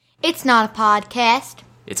It's not a podcast.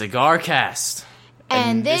 It's a Garcast.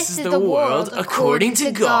 And this is the world according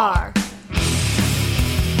to Gar.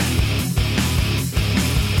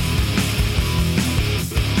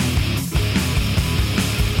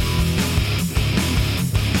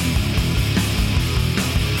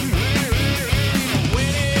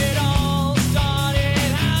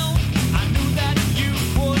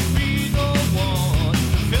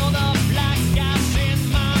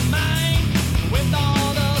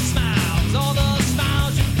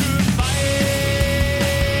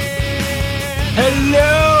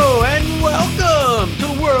 Hello and welcome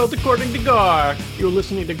to the world according to Gar. You're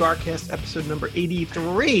listening to Garcast episode number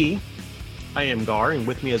 83. I am Gar, and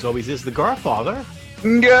with me as always is the Gar Father.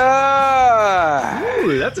 Gar!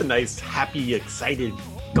 Ooh, that's a nice, happy, excited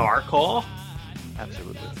Gar call.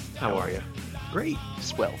 Absolutely. How are you? Great.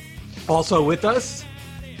 Swell. Also with us,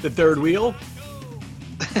 the third wheel.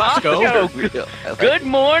 Bosco, Real. good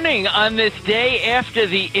morning on this day after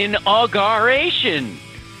the inauguration.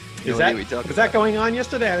 Is No idea what you're talking was that about. going on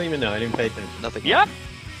yesterday? I don't even know. I didn't pay attention. Nothing. Yep.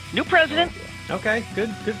 New president. Okay,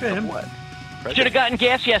 good for him. What? Should have gotten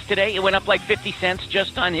gas yesterday. It went up like 50 cents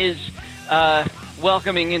just on his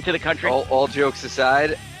welcoming into the country. All jokes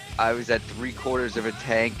aside, I was at 3/4 of a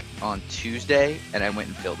tank on Tuesday, and I went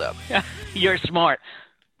and filled up. You're smart.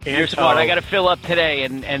 You're Anto- smart. I got to fill up today,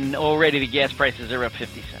 and already the gas prices are up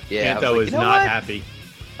 50 cents. Yeah, I was Anto like, is you know not what? happy.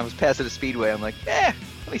 I was passing the Speedway. I'm like, let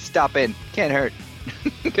me stop in. Can't hurt.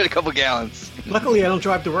 Get a couple gallons. Luckily, I don't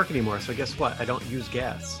drive to work anymore, so guess what? I don't use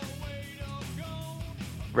gas.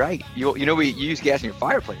 Right. You know, you use gas in your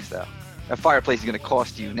fireplace, though. That fireplace is going to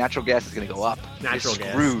cost you. Natural gas is going to go up. Natural You're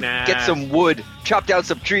gas. screwed. Nah. Get some wood. Chop down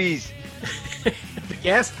some trees. The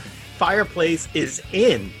gas fireplace is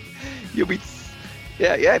in. You'll be...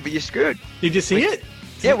 Yeah, but you're screwed. Did you see it?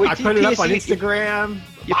 Yeah, wait I till put it up on PSE Instagram.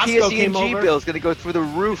 Your Bosco PSE&G came over. bill is going to go through the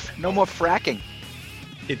roof. No more fracking.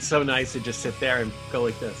 It's so nice to just sit there and go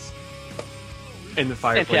like this. And the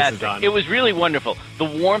fireplace is Fantastic. on. It was really wonderful. The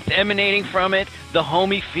warmth emanating from it, the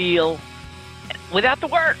homey feel, without the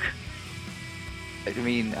work. I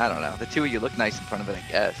mean, I don't know. The two of you look nice in front of it,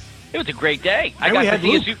 I guess. It was a great day. And we had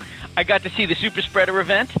Luke. I got to see the super spreader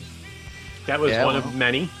event. That was Yeah, one well. of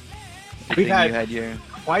many. I We've think had you had your...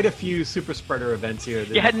 quite a few super spreader events here.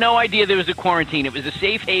 You had no idea there was a quarantine. It was a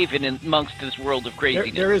safe haven amongst this world of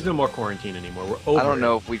craziness. There is no more quarantine anymore. We're over I don't it.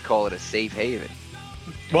 know if we'd call it a safe haven.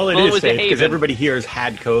 Well, it Well, it is was a safe because haven. everybody here has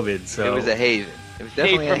had COVID. So It was a haven. It was Dave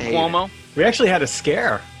definitely from a haven. Cuomo. we actually had a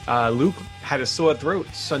scare. Luke had a sore throat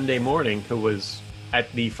Sunday morning, who was at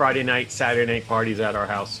the Friday night, Saturday night parties at our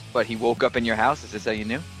house. But he woke up in your house? Is this how you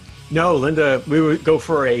knew? No, Linda, we would go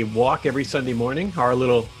for a walk every Sunday morning, our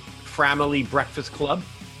little family breakfast club.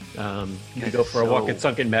 You go for a walk at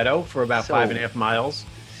Sunken Meadow for about so- 5.5 miles.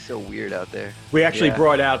 So weird out there. We actually Yeah.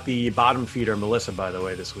 brought out the bottom feeder, Melissa, by the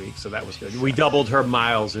way, this week, so that was good. We doubled her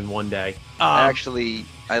miles in one day. I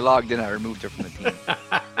logged in. I removed her from the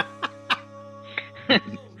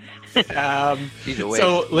team. She's away.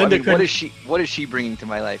 So Linda what is she bringing to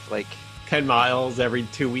my life? Like, 10 miles every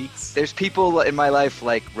 2 weeks. there's people in my life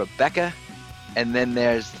like Rebecca, and then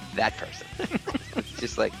there's that person. It's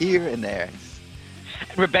just like here and there.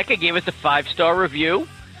 Rebecca gave us a 5-star review.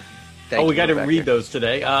 Thank We you, got to Rebecca. read those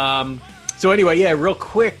today. So anyway, yeah, real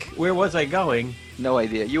quick, where was I going? No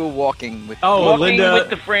idea. You were walking with. Oh, Walking Linda, with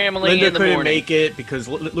the family Linda in the couldn't morning. make it because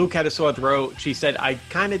Luke had a sore throat. She said, I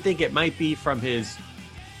kind of think it might be from his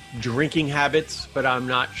drinking habits, but I'm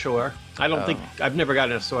not sure. I don't think I've never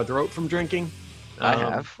gotten a sore throat from drinking. I Um,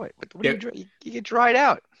 have. What do you get dried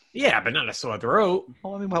out? Yeah, but not a sore throat.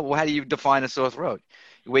 Well, I mean, how do you define a sore throat?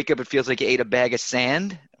 You wake up, it feels like you ate a bag of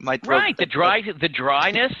sand. My throat. Right, the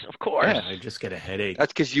dryness, of course. Yeah. I just get a headache.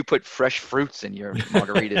 That's because you put fresh fruits in your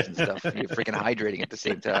margaritas and stuff. You're freaking hydrating at the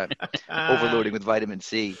same time, overloading with vitamin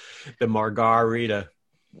C. The margarita.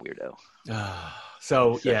 Weirdo.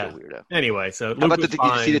 So Such yeah. a weirdo. Anyway, so How Luke about was did you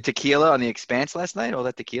see fine. the tequila on the Expanse last night? All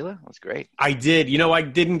that tequila? That was great. I did. You know, I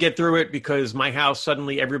didn't get through it because my house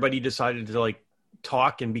suddenly everybody decided to like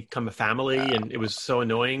talk and become a family, and it was so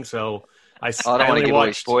annoying. So I Oh, I don't want only to give away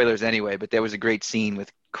watched. spoilers anyway, but there was a great scene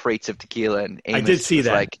with crates of tequila, and Amos did see was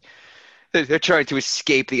that. Like, they're trying to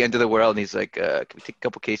escape the end of the world, and he's like, "Can we take a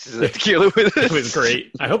couple cases of that tequila with us?" It was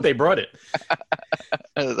great. I hope they brought it.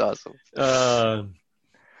 That was awesome. Yeah.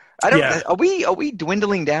 Are we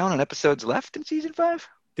dwindling down on episodes left in season 5?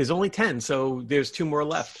 There's only 10, so there's 2 more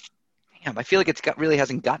left. Damn, I feel like really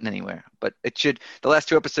hasn't gotten anywhere, but it should. The last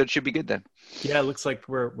 2 episodes should be good then. Yeah, it looks like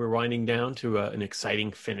we're winding down to an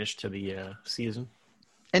exciting finish to the season.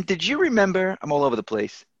 And did you remember? I'm all over the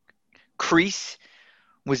place. Kreese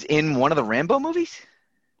was in one of the Rambo movies.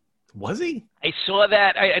 Was he? I saw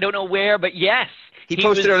that. I don't know where, but yes. He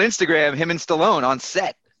posted on Instagram him and Stallone on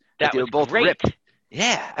set. That they was were both great. ripped.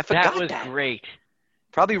 Yeah, I forgot that. That was great.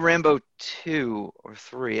 Probably Rambo 2 or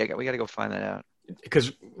 3. We got to go find that out.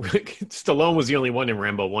 Because Stallone was the only one in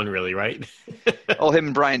Rambo 1, really, right? Oh, him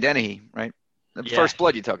and Brian Dennehy, right? The Yeah. First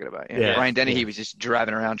Blood you're talking about. Yeah. Brian Dennehy Yeah. was just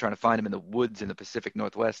driving around trying to find him in the woods in the Pacific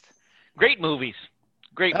Northwest. Great movies.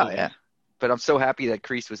 Great Oh, movies. yeah. But I'm so happy that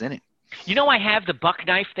Kreese was in it. You know, I have the buck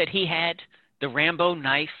knife that he had, the Rambo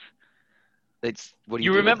knife. What do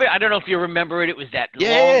You do with remember? it? I don't know if you remember it. It was that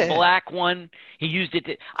Yeah. long black one. He used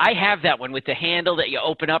it. I have that one with the handle that you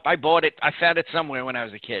open up. I bought it. I found it somewhere when I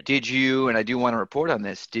was a kid. Did you, and I do want to report on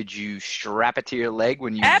this, did you strap it to your leg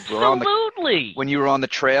when you were on the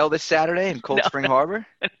trail this Saturday in Cold Spring Harbor?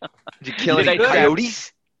 Did you kill Did any I-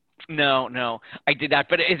 coyotes? No, I did not.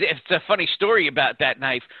 But it's a funny story about that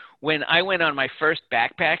knife. When I went on my first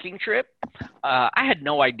backpacking trip, I had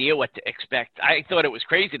no idea what to expect. I thought it was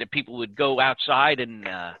crazy that people would go outside in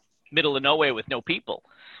middle of nowhere with no people.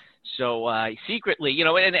 So secretly,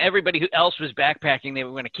 and everybody who else was backpacking, they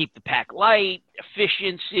were going to keep the pack light,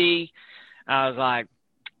 efficiency. I was like,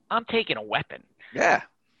 I'm taking a weapon. Yeah.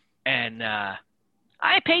 And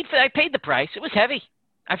I paid the price. It was heavy.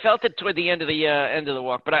 I felt it toward the end of the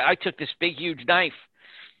walk, but I took this big, huge knife.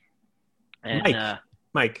 And,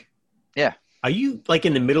 Mike. Yeah. Are you like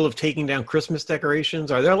in the middle of taking down Christmas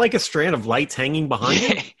decorations? Are there like a strand of lights hanging behind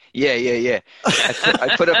you? Yeah.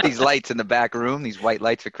 I put up these lights in the back room, these white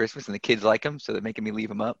lights for Christmas, and the kids like them, so they're making me leave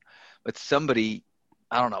them up. But somebody,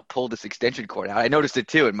 I don't know, pulled this extension cord out. I noticed it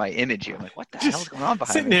too in my image here. I'm like, what the hell's going on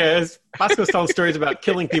behind Sitting me? there, as Bosco's telling stories about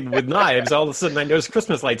killing people with knives, all of a sudden I noticed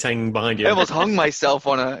Christmas lights hanging behind you. I almost hung myself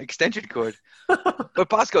on an extension cord. But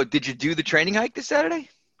Bosco, did you do the training hike this Saturday?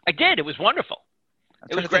 I did. It was wonderful.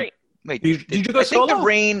 It was great. Wait, Did you go I think solo? the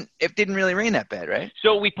rain, it didn't really rain that bad, right?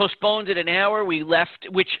 So we postponed it an hour. We left,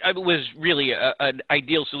 which was really an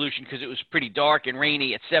ideal solution because it was pretty dark and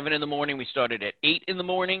rainy at 7 in the morning. We started at 8 in the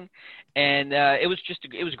morning, and it was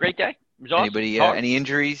a great day. It was awesome. Anybody, Hard. any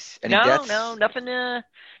injuries? Any No, deaths? no, nothing to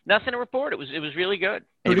report. It was really good.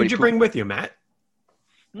 Who Anybody did you poop? bring with you, Matt?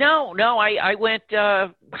 No, I went I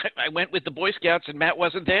went with the Boy Scouts, and Matt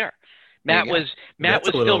wasn't there. Matt There you was go. That's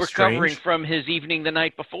a still little recovering strange. from his evening the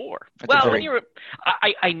night before. That's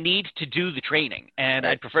I need to do the training, and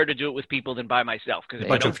Right. I'd prefer to do it with people than by myself because if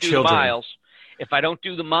Bunch I of don't do the children.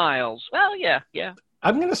 miles, well, yeah.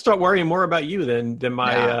 I'm going to start worrying more about you than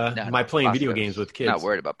my No, my playing video Bosco's games with kids. Not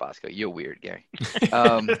worried about Bosco. You're weird, Gary.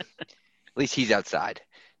 At least he's outside.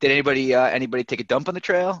 Did anybody take a dump on the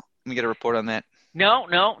trail? Let me get a report on that. No,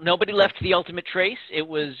 nobody left the ultimate trace. It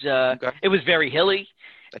was Okay. it was very hilly.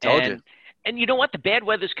 I told you. And you know what? The bad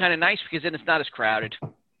weather's kind of nice because then it's not as crowded.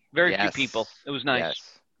 Very few Yes. people. It was nice.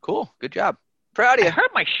 Yes. Cool. Good job. Proud of I you.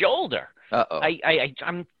 hurt my shoulder. Uh-oh.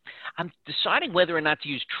 I'm deciding whether or not to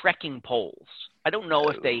use trekking poles. I don't know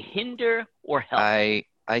if they hinder or help.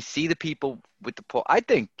 I see the people with the pole. I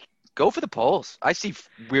think go for the poles. I see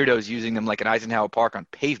weirdos using them like in Eisenhower Park on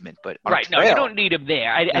pavement, but on Right. a No, trail. you don't need them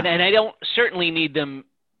there. And I don't certainly need them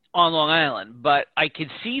on Long Island, but I could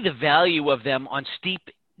see the value of them on steep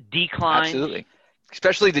declines. Absolutely.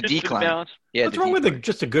 Especially the Just for decline. balance. Yeah, What's the wrong with decline.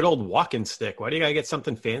 just a good old walking stick? Why do you got to get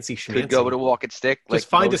something fancy schmancy? Could go with a walking stick. Just like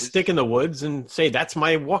find Moses. a stick in the woods and say, that's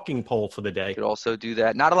my walking pole for the day. Could also do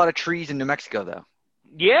that. Not a lot of trees in New Mexico, though.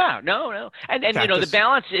 Yeah, no. And you know, the Cactus.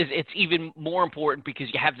 balance it's even more important because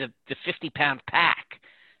you have the 50-pound pack.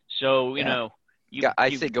 So, you Yeah. know, I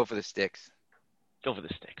you say go for the sticks. go for the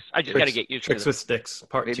sticks. I just got to get used to Tricks them. with sticks,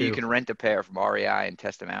 part Maybe 2. you can rent a pair from REI and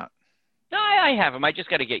test them out. No, I have them. I just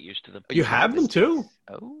got to get used to them. You have them too?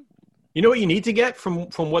 Oh. You know what you need to get from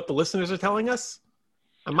what the listeners are telling us?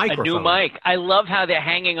 A microphone. A new mic. I love how they're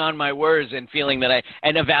hanging on my words and feeling that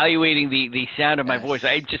and evaluating the sound of my Yes. voice.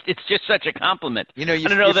 It's just such a compliment. You know, I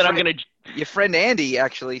don't know that I'm going to. Your friend Andy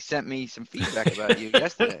actually sent me some feedback about you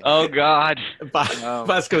yesterday. Oh God.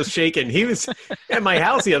 Bosco's shaking. He was at my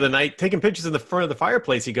house the other night taking pictures in the front of the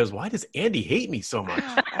fireplace. He goes, "Why does Andy hate me so much?"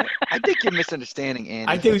 I think you're misunderstanding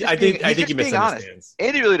Andy. I think He's he just being honest. misunderstands.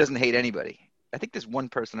 Andy really doesn't hate anybody. I think there's one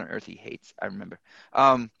person on earth he hates. I remember.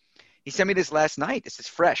 He sent me this last night. This is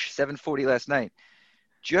fresh, 7:40 last night.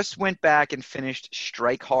 Just went back and finished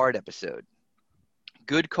Strike Hard episode.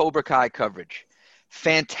 Good Cobra Kai coverage.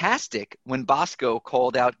 Fantastic when Bosco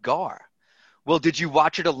called out Gar. Well, did you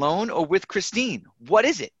watch it alone or with Christine? What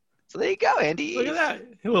is it? So there you go, Andy. Look at that.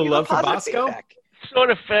 A little Give love for positive Bosco. feedback. Sort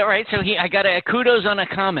of right. So I got a kudos on a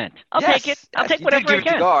comment. I'll Yes, take it. I'll yes, take you whatever did give I it to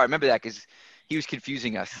can. Gar. I remember that because He was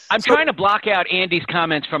confusing us. I'm trying to block out Andy's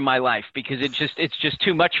comments from my life because it's just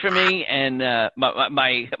too much for me, and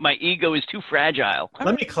my ego is too fragile.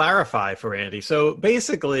 Let me clarify for Andy. So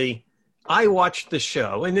basically, I watched the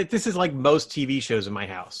show, and this is like most TV shows in my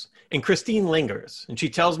house. And Christine lingers, and she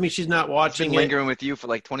tells me she's not watching She's been lingering with you for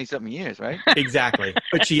like 20-something years, right? Exactly.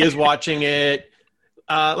 But she is watching it.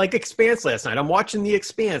 Like Expanse last night. I'm watching The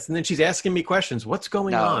Expanse, and then she's asking me questions. What's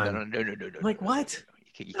going on? No. I'm like, what?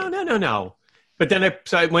 No. But then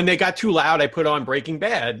when they got too loud, I put on Breaking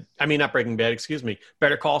Bad. I mean, not Breaking Bad, excuse me.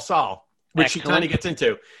 Better Call Saul, which she kind of gets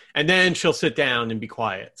into. And then she'll sit down and be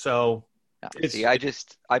quiet. So,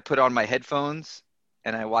 I put on my headphones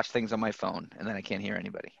and I watch things on my phone, and then I can't hear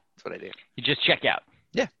anybody. That's what I do. You just check out.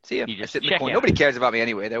 Yeah, see ya. You just I sit in the check corner. out. Nobody cares about me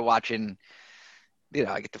anyway. They're watching.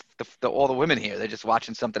 I get all the women here. They're just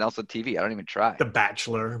watching something else on TV. I don't even try. The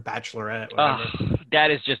Bachelor, Bachelorette, whatever.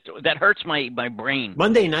 That hurts my brain.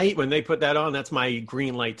 Monday night when they put that on, that's my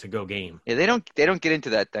green light to go game. Yeah, they don't get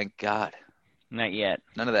into that. Thank God. Not yet.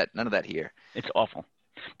 None of that here. It's awful.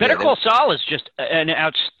 Better Call Saul is just an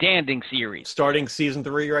outstanding series. Starting season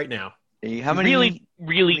 3 right now. How many?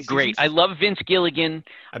 Really great. I love Vince Gilligan.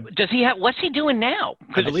 What's he doing now?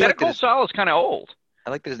 Because Better Call Saul is kind of old. I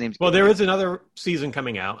like that his name's. Well, there is another season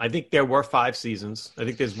coming out. I think there were 5 seasons. I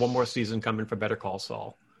think there's one more season coming for Better Call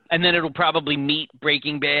Saul. And then it'll probably meet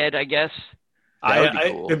Breaking Bad, I guess. That would be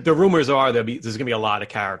cool. The rumors are there's going to be a lot of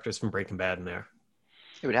characters from Breaking Bad in there.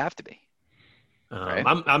 It would have to be. Right?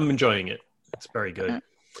 I'm enjoying it. It's very good.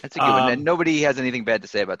 That's a good one. And nobody has anything bad to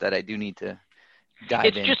say about that. I do need to dive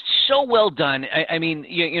in. It's just so well done. I mean,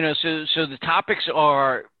 so the topics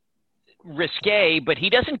are risque, but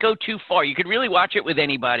he doesn't go too far. You could really watch it with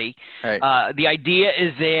anybody. Right. The idea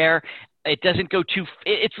is there. It doesn't go too.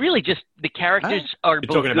 It's really just the characters are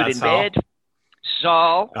both good and bad.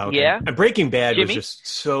 Saul, okay. Yeah. And Breaking Bad Jimmy? was just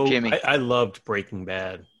so. I loved Breaking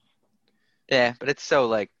Bad. Yeah, but it's so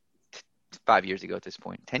like 5 years ago at this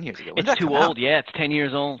point, 10 years ago. It's too old. Yeah, it's 10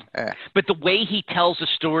 years old. But the way he tells a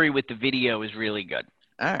story with the video is really good.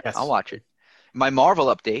 All right, yes. I'll watch it. My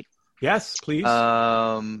Marvel update. Yes, please.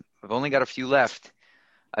 I've only got a few left.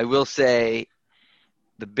 I will say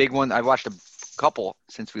the big one, I watched a couple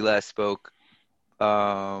since we last spoke.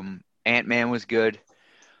 Ant-Man was good,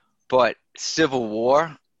 but Civil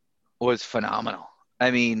War was phenomenal.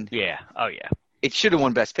 I mean, yeah. Oh, yeah. It should have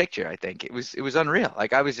won Best Picture, I think. It was unreal.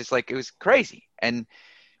 Like, I was just like, it was crazy. And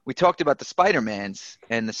we talked about the Spider-Mans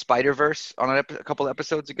and the Spider-Verse on a couple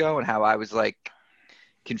episodes ago, and how I was like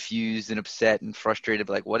confused and upset and frustrated.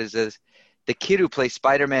 Like, what is this? The kid who plays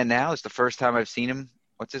Spider-Man now is the first time I've seen him.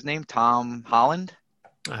 What's his name? Tom Holland?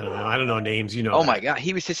 I don't know. I don't know names. You know. Oh, my God.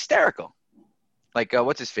 He was hysterical. Like,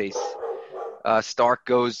 what's his face? Stark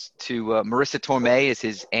goes to Marissa Tomei is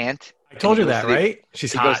his aunt. I told you that, right?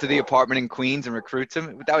 She's hot. He goes to the apartment in Queens and recruits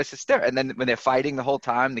him. That was hysterical. And then when they're fighting the whole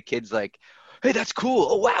time, the kid's like, hey, that's cool.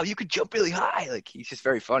 Oh, wow, you could jump really high. Like, he's just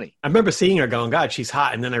very funny. I remember seeing her going, God, she's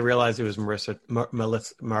hot. And then I realized it was Marissa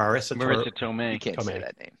Tomei. You can't say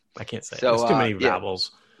that name. I can't say it. So, There's too many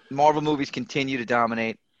vowels. Marvel movies continue to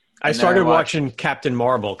dominate. I started watching Captain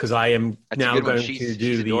Marvel because I am now going to do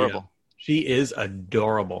she's adorable. She is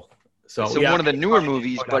adorable. So one of the newer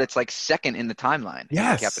movies, but it's like second in the timeline.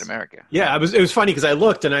 Yes. Captain America. Yeah, it was funny because I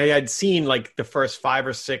looked and I had seen like the first 5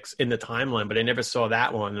 or 6 in the timeline, but I never saw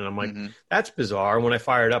that one. And I'm like, that's bizarre. And when I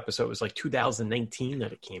fired up, so it was like 2019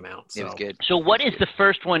 that it came out. So. It was good. So what is the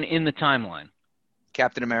first one in the timeline?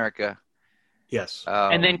 Captain America. Yes.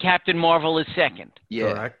 And then Captain Marvel is second.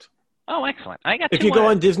 Yeah. Correct. Oh, excellent. I got. If you go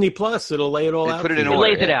on Disney Plus, it'll lay it all out. Put it in order.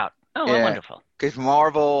 It lays it out. Oh, wonderful. Because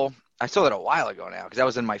Marvel, I saw that a while ago now because that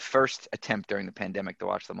was in my first attempt during the pandemic to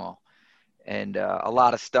watch them all. And a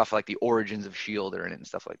lot of stuff like the origins of S.H.I.E.L.D. are in it and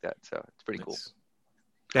stuff like that. So it's pretty cool.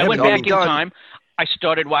 I went back in time. I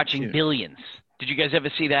started watching Billions. Did you guys ever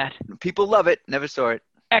see that? People love it. Never saw it.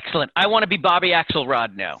 Excellent. I want to be Bobby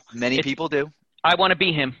Axelrod now. Many people do. I want to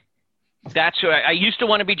be him. That's who I used to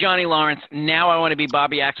want to be Johnny Lawrence. Now I want to be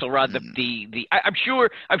Bobby Axelrod. I'm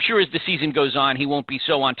sure as the season goes on, he won't be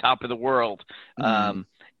so on top of the world.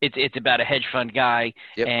 It's about a hedge fund guy,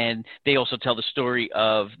 and they also tell the story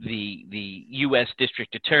of the U.S.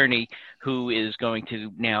 district attorney who is going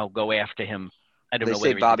to now go after him. I don't know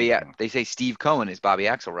whether they say Steve Cohen is Bobby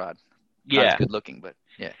Axelrod. Yeah, not as good looking, but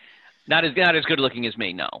yeah, not as good looking as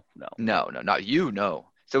me. No, not you. No.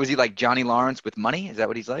 So is he like Johnny Lawrence with money? Is that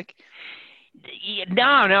what he's like?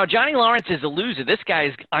 No. Johnny Lawrence is a loser. This guy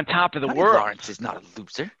is on top of the world. Lawrence is not a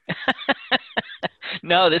loser.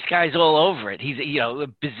 No, this guy's all over it. He's a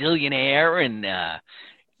bazillionaire and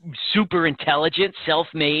super intelligent,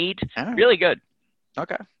 self-made. Right. Really good.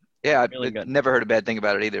 Okay. Yeah, really good. Never heard a bad thing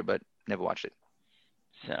about it either, but Never watched it.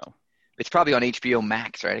 So It's probably on HBO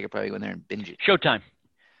Max, right? I could probably go in there and binge it. Showtime.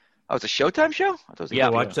 Oh, it's a Showtime show? I thought it was a Yeah,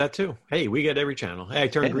 HBO. watch that too. Hey, we get every channel. Hey, I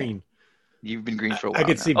turned green. You've been green for a while. I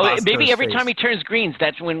could now. see. Oh, Bosco's maybe every face. time he turns greens,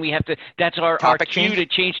 that's when we have to. That's our Topic cue change? to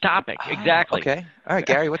change topic. Oh, Exactly. Okay. All right,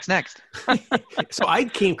 Gary. What's next? So I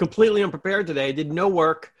came completely unprepared today. I did no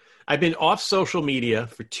work. I've been off social media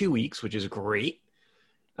for 2 weeks, which is great.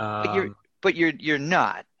 But you're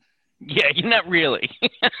not. Yeah, you're not really.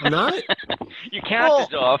 I'm not. Your count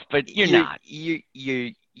is off, but you're not. You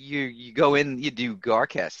go in. You do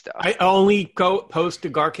Garcast stuff. I only post a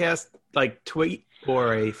Garcast like tweet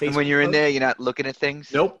or a Facebook. And when you're in post. there, you're not looking at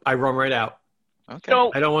things. Nope, I run right out. Okay.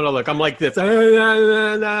 So I don't want to look. I'm like this.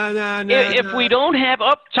 if we don't have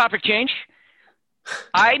topic change,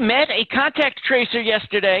 I met a contact tracer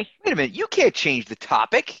yesterday. Wait a minute. You can't change the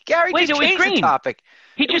topic. Gary Wait, just it was changed the green. topic.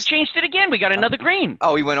 He just changed it again. We got another green.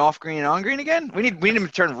 Oh, he went off green and on green again. We need him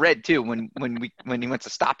to turn red too when he wants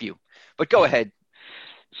to stop you. But go ahead.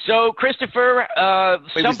 So Christopher, Wait,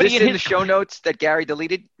 was somebody this in in the his show notes that Gary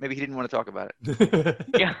deleted? Maybe he didn't want to talk about it.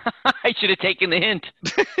 Yeah, I should have taken the hint.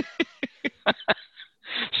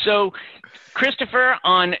 So, Christopher,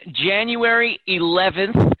 on January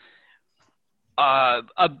 11th,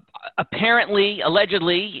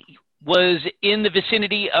 allegedly, was in the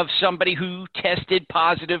vicinity of somebody who tested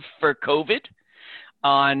positive for COVID.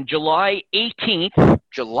 On July 18th,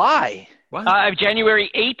 July. What? January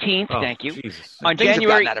 18th, Oh, thank you. Jesus. On Things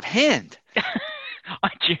January, have gotten out of hand.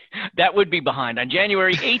 that would be behind. On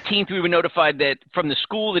January 18th, we were notified that from the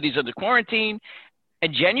school that he's under quarantine.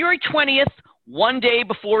 And January 20th, one day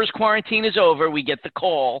before his quarantine is over, we get the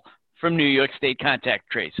call from New York State Contact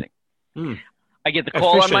Tracing. Hmm. I get the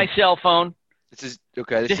call on my Efficient. cell phone. This is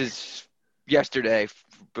okay. This is yesterday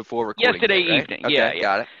before recording. Yesterday right? evening, Okay, yeah.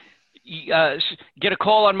 got it. Get a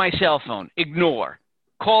call on my cell phone. Ignore.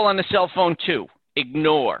 Call on the cell phone too.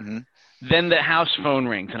 Ignore. Mm-hmm. Then the house phone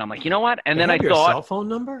rings, and I'm like, you know what? And then They I have your thought, cell phone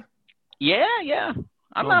number. yeah.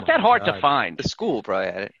 I'm Oh not my that hard God. to find. The school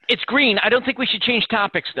probably had it. It's green. I don't think we should change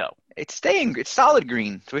topics, though. It's staying. It's solid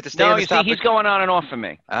green. So we have to stay No, on you this see, topic. he's going on and off for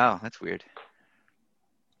me. Oh, that's weird.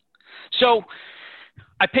 So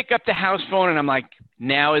I pick up the house phone, and I'm like,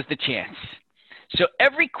 now is the chance. So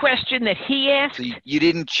every question that he asked, So you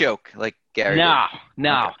didn't choke like Gary. no. did.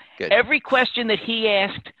 Okay, good. Every question that he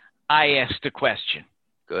asked, I asked a question.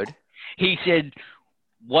 Good. He said,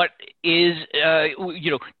 what is,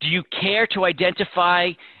 do you care to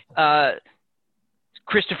identify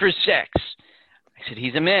Christopher's sex? I said,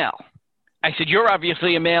 he's a male. I said, you're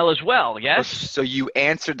obviously a male as well, yes? So you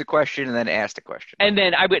answered the question and then asked a question. And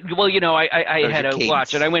then I would, I There's had your to cadence.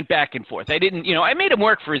 watch it. I went back and forth. I didn't, I made him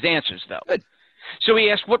work for his answers, though. Good. So he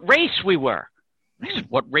asked what race we were. I said,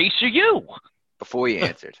 what race are you? Before you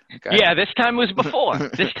answered. Okay. Yeah, this time was before.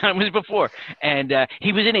 And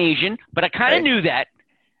he was an Asian, but I kind of Right. knew that.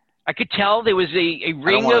 I could tell there was a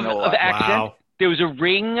ring wanna of know why. accent. Wow. There was a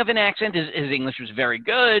ring of an accent. His English was very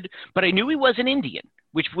good, but I knew he was an Indian,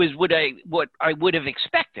 which was what I would have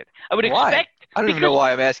expected. I would Why? expect. I don't even know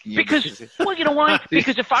why I'm asking you. Because, well, you know why?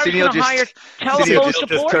 Because if I was Sunil going to hire Sunil telephone just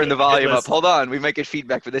support, turn the volume up. Listen. Hold on. We might get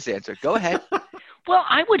feedback for this answer. Go ahead. well,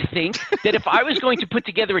 I would think that if I was going to put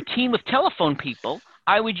together a team of telephone people,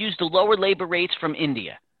 I would use the lower labor rates from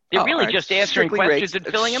India. They're Oh, really all right. just answering Strictly questions rates.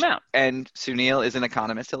 and filling them out. And Sunil is an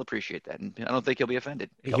economist. He'll appreciate that. And I don't think he'll be offended.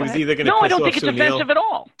 He Go was ahead. either going to No, I piss don't off think it's Sunil offensive at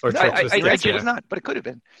all. or No, Trump I Sister. it was not, but it could have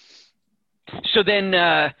been. So then,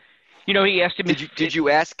 he asked him. Did you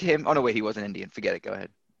ask him? Oh, no, wait. He wasn't Indian. Forget it. Go ahead.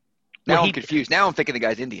 Well, Now he- I'm confused. Now I'm thinking the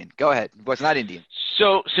guy's Indian. Go ahead. He was not Indian.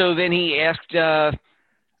 So then he asked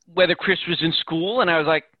whether Chris was in school, and I was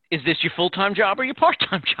like, "Is this your full-time job or your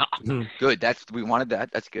part-time job?" Good. We wanted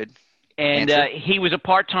that. That's good. And Answer. he was a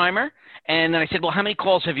part-timer. And I said, "Well, how many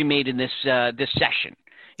calls have you made in this session?"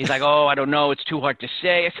 He's like, "Oh, I don't know. It's too hard to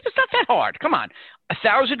say." I said, "It's not that hard. Come on,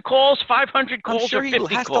 1,000 calls, 500 I'm calls, sure or he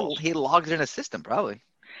 50 has calls." to. He logs in a system probably.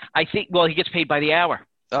 I think. Well, he gets paid by the hour,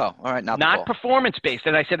 Oh, all right. Not not performance-based.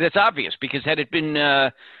 And I said, "That's obvious because had it been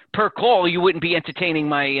per call, you wouldn't be entertaining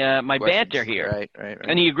my my banter here." Right.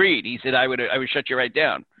 And he agreed. He said, "I would shut you right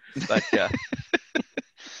down." But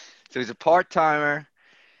So he's a part timer.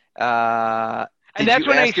 and that's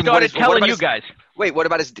when I started telling you guys. Wait, what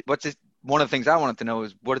about his? What's his? One of the things I wanted to know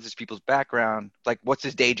is what is this people's background? Like, what's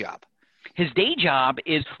his day job? His day job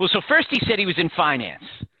is so first he said he was in finance.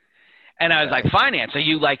 And I was like, finance? Are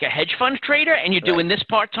you like a hedge fund trader and you're doing this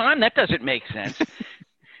part-time? That doesn't make sense.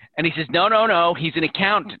 And he says, no, he's an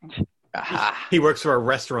accountant. Aha. He works for a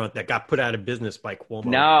restaurant that got put out of business by Cuomo.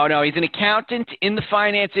 No, he's an accountant in the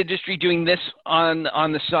finance industry doing this on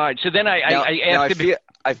the side. So then I asked him.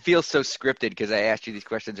 I feel so scripted because I asked you these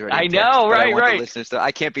questions already. I know, but right, I want right. the listeners to,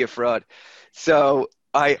 I can't be a fraud. So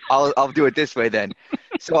I'll do it this way then.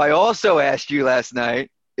 So I also asked you last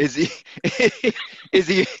night, is he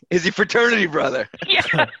fraternity brother?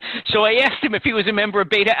 Yeah. So I asked him if he was a member of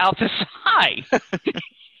Beta Alpha Psi.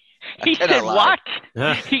 He said, lie.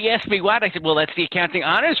 what? He asked me what? I said, well, that's the accounting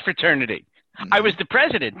honors fraternity. I was the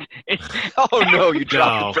president. Oh, no, you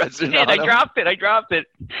dropped the president. I dropped it.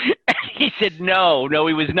 He said, no,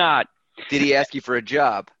 he was not. Did he ask you for a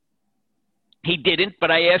job? He didn't,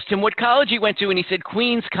 but I asked him what college he went to, and he said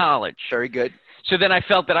Queens College. Very good. So then I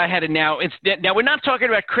felt that I had to now we're not talking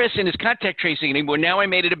about Chris and his contact tracing anymore. Now I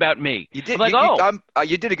made it about me. You did. I'm like,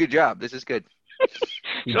 you did a good job. This is good.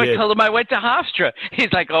 So I told him I went to Hofstra.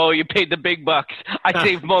 He's like, oh, you paid the big bucks. I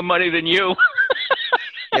saved more money than you.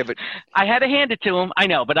 Yeah, but I had to hand it to him. I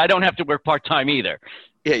know, but I don't have to work part-time either.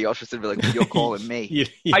 Yeah, you also said, like, you're calling me.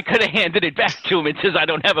 I could have handed it back to him and says I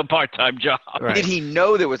don't have a part-time job. Right. Did he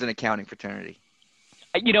know there was an accounting fraternity?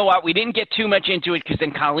 You know what? We didn't get too much into it because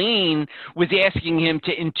then Colleen was asking him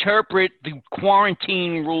to interpret the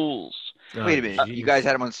quarantine rules. Wait a minute. You guys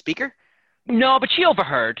had him on speaker? No, but she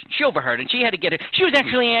overheard, and she had to get it. She was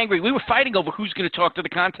actually angry. We were fighting over who's going to talk to the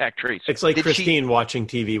contact tracer. It's like Christine watching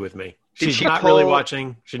TV with me. She's she not really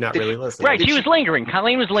watching. She's not really listening. Right, she was lingering.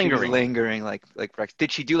 Colleen was lingering. She was lingering, like Rex.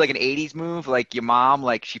 Did she do like an 80s move, like your mom,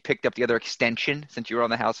 like she picked up the other extension since you were on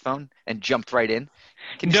the house phone and jumped right in?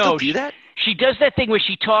 Can you still do that? She does that thing where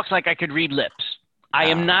she talks like I could read lips. I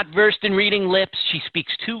am not versed in reading lips. She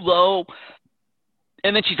speaks too low.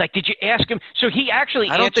 And then she's like, did you ask him? So he actually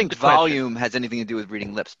I don't think the question. volume has anything to do with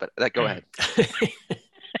reading lips, but go ahead.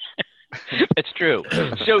 That's true.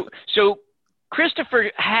 So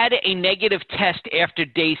Christopher had a negative test after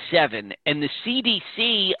day 7, and the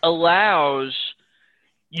CDC allows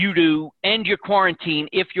you to end your quarantine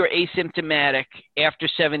if you're asymptomatic after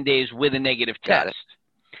 7 days with a negative test.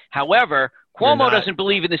 However, Cuomo doesn't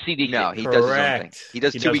believe in the CDC. No, he does his own thing. He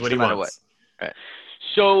does 2 weeks no matter what. Right.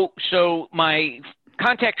 So my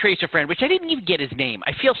contact tracer friend, which I didn't even get his name.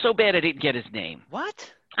 I feel so bad I didn't get his name.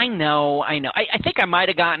 What? I know. I think I might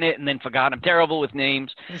have gotten it and then forgot. I'm terrible with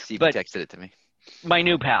names. Let me see if you texted it to me. My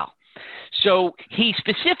new pal. So he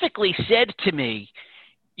specifically said to me,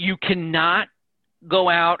 you cannot go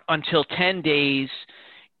out until 10 days,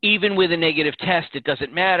 even with a negative test. It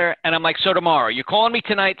doesn't matter. And I'm like, so tomorrow. You're calling me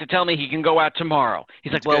tonight to tell me he can go out tomorrow.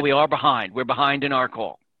 He's like, well, we are behind. We're behind in our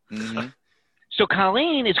call. Mm-hmm. So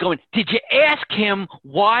Colleen is going, did you ask him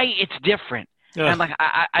why it's different? And I'm like,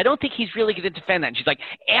 I don't think he's really going to defend that. And she's like,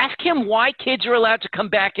 ask him why kids are allowed to come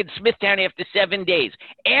back in Smithtown after 7 days.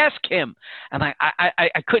 Ask him. I'm like,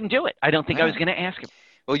 I couldn't do it. I don't think I was going to ask him.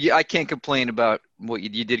 Well, I can't complain about what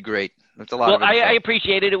you did great. That's a lot of I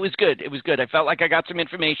appreciate it. It was good. I felt like I got some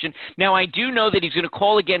information. Now, I do know that he's going to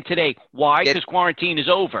call again today. Why? Because quarantine is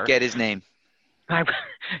over. Get his name. It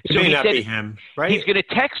may not be him, right? He's going to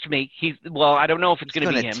text me. I don't know if it's going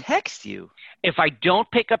to be him. Text you. If I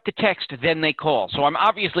don't pick up the text, then they call. So I'm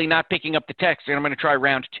obviously not picking up the text, and I'm going to try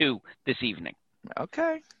round 2 this evening.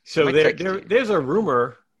 Okay. So there's a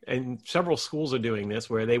rumor, and several schools are doing this,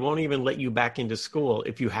 where they won't even let you back into school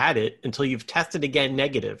if you had it until you've tested again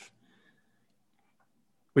negative,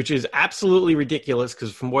 which is absolutely ridiculous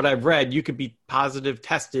because from what I've read, you could be positive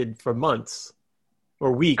tested for months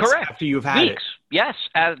or weeks after you've had it. Yes,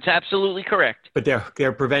 that's absolutely correct. But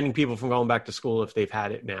they're preventing people from going back to school if they've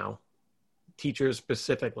had it now. Teachers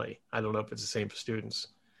specifically. I don't know if it's the same for students.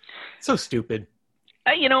 So stupid.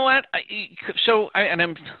 You know what?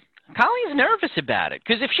 Colleen's nervous about it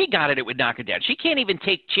because if she got it, it would knock her down. She can't even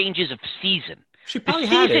take changes of season. She probably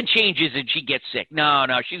had it. Season changes and she gets sick. No,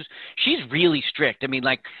 she's really strict. I mean,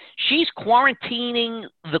 like she's quarantining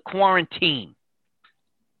the quarantine.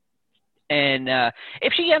 And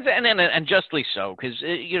if she ends, and justly so, because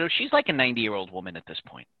she's like a 90-year-old woman at this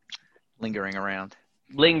point, lingering around.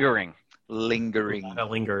 Lingering. That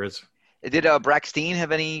lingers. Did Braxtine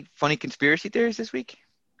have any funny conspiracy theories this week?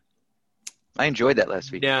 I enjoyed that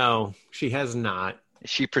last week. No, she has not. Is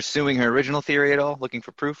she pursuing her original theory at all, looking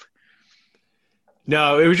for proof?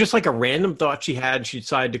 No, it was just like a random thought she had. She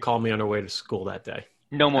decided to call me on her way to school that day.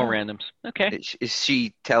 No more randoms. Okay. Is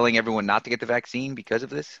she telling everyone not to get the vaccine because of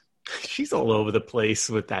this? She's all over the place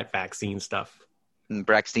with that vaccine stuff.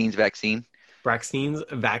 Braxtine's vaccine? Braxtine's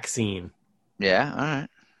vaccine. Yeah, all right.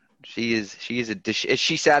 Is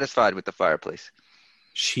she satisfied with the fireplace?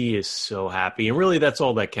 She is so happy. And really, that's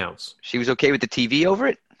all that counts. She was okay with the TV over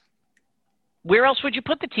it? Where else would you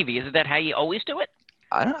put the TV? Isn't that how you always do it?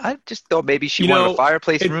 I just thought maybe she wanted a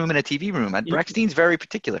fireplace room and a TV room. Braxtine's very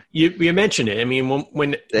particular. You mentioned it. I mean,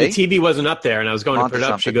 when the TV wasn't up there and I was going to put it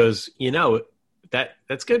up, she goes,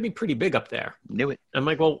 that's going to be pretty big up there. Knew it. I'm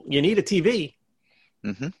like, well, you need a TV.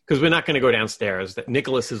 Because we're not going to go downstairs.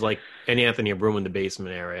 Nicholas is like and Anthony have room in the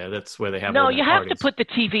basement area. That's where they have. No, all you their have to parties. put the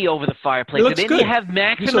TV over the fireplace, It and looks then good. you have You saw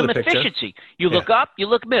maximum the picture. efficiency. You look up, you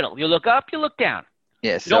look middle. You look up, you look down.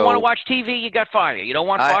 Yeah, You don't want to watch TV, you got fire. You don't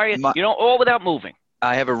want fire, you don't, all without moving.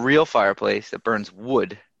 I have a real fireplace that burns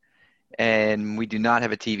wood, and we do not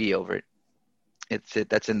have a TV over it.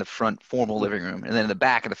 That's in the front formal living room. And then in the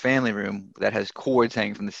back of the family room that has cords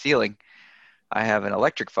hanging from the ceiling, I have an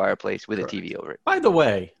electric fireplace with a TV over it. By the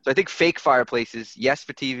way, So I think fake fireplaces, yes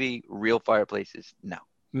for TV. Real fireplaces, no.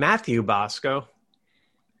 Matthew Bosco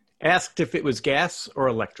asked if it was gas or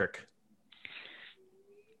electric.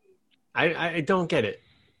 I don't get it.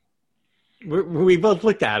 We both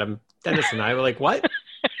looked at him, Dennis and I were like, what?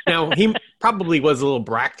 Now, he probably was a little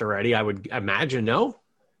bracked already, I would imagine, no?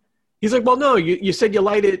 He's like, well, no, you said you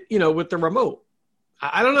light it, with the remote.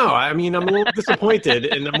 I don't know. I mean, I'm a little disappointed,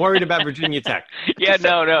 and I'm worried about Virginia Tech. Yeah,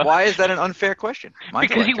 no. Why is that an unfair question?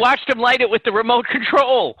 Because he watched him light it with the remote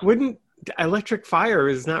control. Electric fire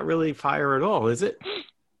is not really fire at all, is it?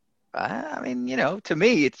 I mean, to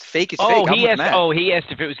me, it's fake is fake. He asked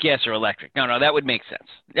if it was gas or electric. No, that would make sense.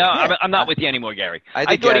 No, yeah. I'm not with you anymore, Gary. I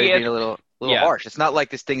think Gary's being a little harsh. It's not like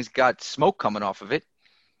this thing's got smoke coming off of it.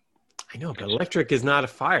 I know, but electric is not a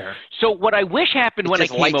fire. So what I wish happened when I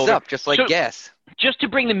came over... It just lights up, just like gas. Just to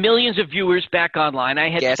bring the millions of viewers back online, I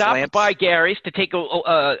had stopped by Gary's to take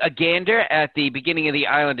a gander at the beginning of the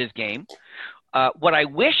Islanders game. What I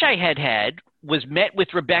wish I had was met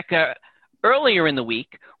with Rebecca earlier in the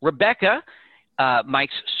week. Rebecca,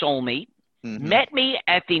 Mike's soulmate, met me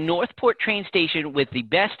at the Northport train station with the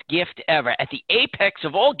best gift ever. At the apex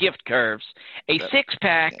of all gift curves, a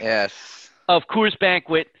six-pack of Coors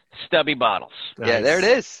Banquet stubby bottles. Nice. Yeah, there it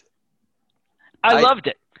is. I loved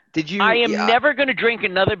it. Did you? I am never going to drink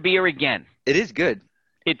another beer again. It is good.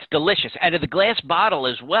 It's delicious. Out of the glass bottle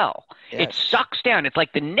as well. Yes. It sucks down. It's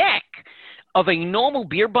like the neck of a normal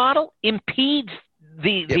beer bottle impedes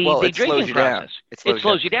the drinking process. It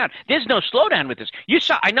slows you down. There's no slowdown with this.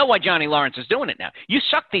 I know why Johnny Lawrence is doing it now. You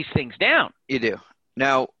suck these things down. You do.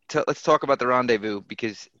 Now, let's talk about the rendezvous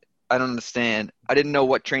because I don't understand. I didn't know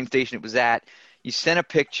what train station it was at. You sent a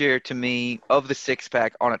picture to me of the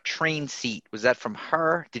six-pack on a train seat. Was that from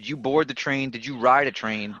her? Did you board the train? Did you ride a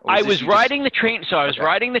train? I was riding the train. So I was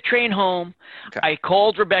riding the train home. Okay. I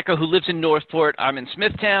called Rebecca, who lives in Northport. I'm in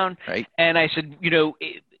Smithtown. Right. And I said,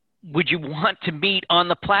 would you want to meet on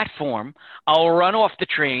the platform? I'll run off the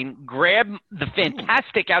train, grab the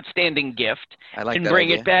fantastic, outstanding gift, and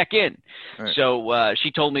bring it back in. Right. So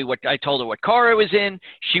she told me I told her what car I was in.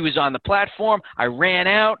 She was on the platform. I ran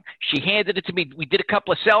out. She handed it to me. We did a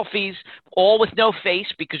couple of selfies, all with no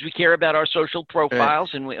face because we care about our social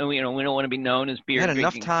profiles, and we don't want to be known as beer drinking. You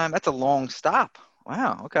had enough time. That's a long stop.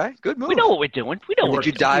 Wow. Okay. Good move. We know what we're doing. Did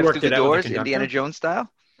you dive through the doors, Indiana Jones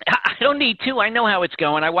style? I don't need to. I know how it's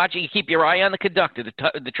going. I watch it. You keep your eye on the conductor.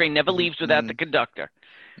 The train never leaves without the conductor.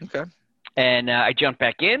 Okay. And I jumped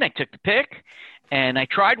back in. I took the pick, and I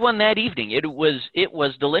tried one that evening. It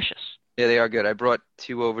was delicious. Yeah, they are good. I brought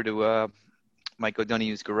two over to Mike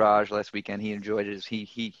O'Donoghue's garage last weekend. He enjoyed it.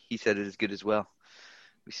 He said it is good as well.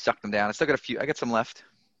 We sucked them down. I still got a few. I got some left.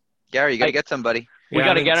 Gary, you got to get some, buddy. We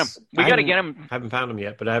got to get them. We got to get them. I haven't found them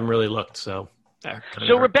yet, but I haven't really looked, so.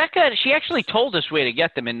 So Rebecca, she actually told us where to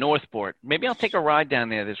get them in Northport. Maybe I'll take a ride down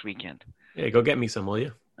there this weekend. Yeah, go get me some, will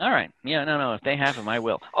you? All right. Yeah, no. If they have them, I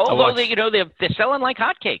will. Although they're selling like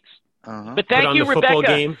hotcakes. Uh-huh. But thank you, Rebecca. Football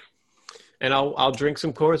game, and I'll drink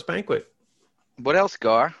some Coors Banquet. What else,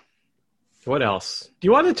 Gar? What else? Do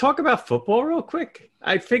you want to talk about football real quick?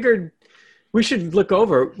 I figured we should look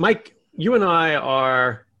over. Mike, you and I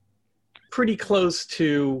are pretty close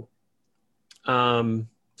to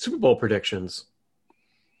Super Bowl predictions.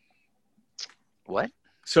 What?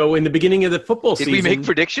 So in the beginning of the football season, did we make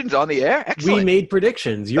predictions on the air? Excellent. We made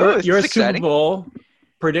predictions. Your Super exciting. Bowl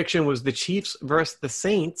prediction was the Chiefs versus the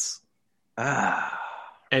Saints.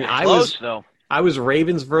 And I was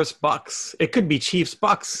Ravens versus Bucks. It could be Chiefs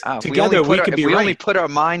Bucks together. We could be right. We only put our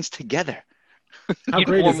minds together. How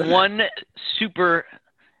great is that? One super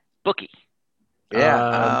bookie.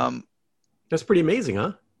 Yeah, that's pretty amazing,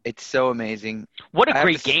 huh? It's so amazing. What a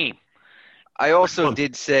great game. I also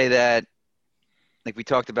did say that, like we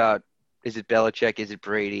talked about, is it Belichick, is it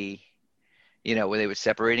Brady? When they were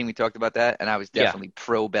separating, we talked about that, and I was definitely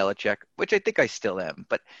pro Belichick, which I think I still am.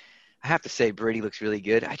 But I have to say, Brady looks really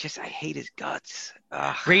good. I hate his guts.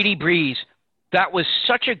 Ugh. Brady Breeze, that was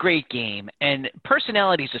such a great game. And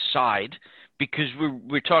personalities aside, because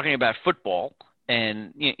we're talking about football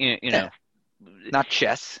and, not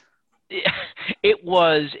chess. it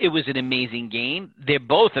was an amazing game. They're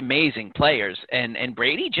both amazing players, and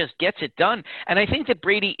Brady just gets it done. And I think that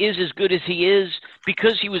Brady is as good as he is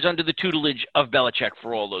because he was under the tutelage of Belichick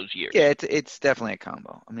for all those years. Yeah, it's definitely a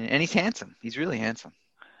combo. I mean, and he's handsome. He's really handsome.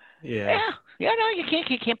 Yeah. No, you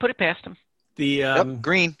can't put it past him. The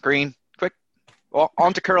green, quick,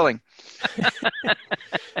 on to curling.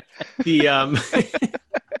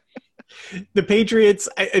 The Patriots,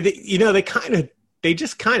 they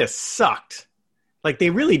just kind of sucked. Like,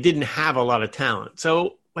 they really didn't have a lot of talent.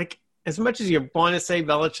 So, like, as much as you want to say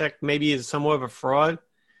Belichick maybe is somewhat of a fraud,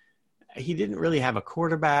 he didn't really have a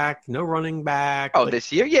quarterback, no running back. Oh,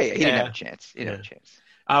 this year? Yeah. He didn't have a chance. He didn't have a chance.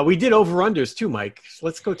 We did over-unders too, Mike. So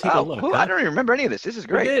let's go take a look. I don't even remember any of this. This is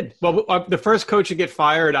great. We did. Well, the first coach to get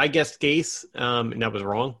fired, I guessed Gase, and that was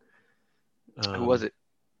wrong. Who was it?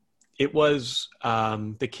 It was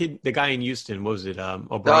the guy in Houston. What was it?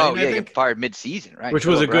 O'Brien. Oh, yeah, he got fired mid-season, right? Which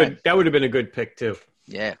was that would have been a good pick too.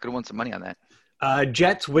 Yeah, could have won some money on that.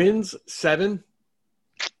 Jets wins 7.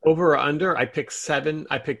 Over or under? I picked 7.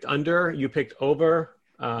 I picked under. You picked over.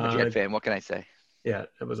 I'm a Jet fan. What can I say? Yeah,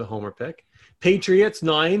 that was a homer pick. Patriots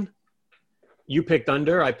 9. You picked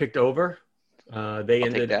under. I picked over. They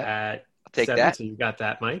ended at 7. That. So you got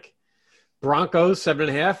that, Mike. Broncos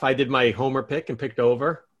 7.5. I did my homer pick and picked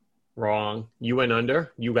over. Wrong. You went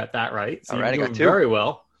under. You got that right. So all right, you're I got doing 2. very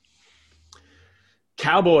well.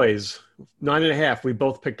 Cowboys 9.5. We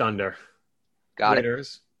both picked under. Got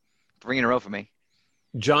Raiders. it. 3 in a row for me.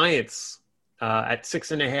 Giants at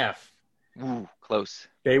 6.5. Ooh, close.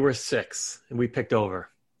 They were 6, and we picked over.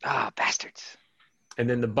 Ah, bastards. And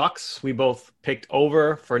then the Bucks, we both picked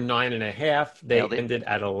over for 9.5. They Nailed it. ended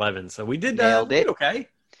at 11. So we did Nailed it. Okay.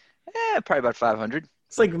 Probably about 500.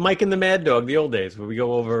 It's like Mike and the Mad Dog, the old days, where we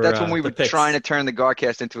go over. That's when we were picks. trying to turn the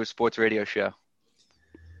Garcast into a sports radio show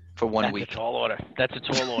for 1 week. That's a tall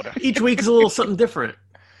order. Each week is a little something different.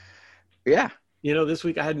 Yeah. This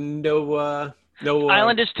week I had no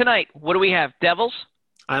Islanders tonight. What do we have? Devils?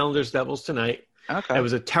 Islanders Devils tonight. Okay. It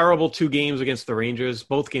was a terrible 2 games against the Rangers.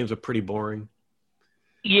 Both games were pretty boring.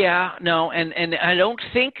 Yeah, no, and I don't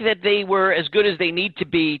think that they were as good as they need to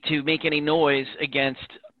be to make any noise against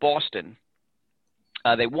Boston.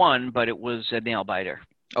 They won, but it was a nail biter.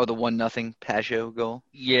 Oh, the 1-0 Pajot goal?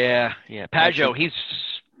 Yeah. Pajot, he's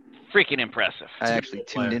freaking impressive. I actually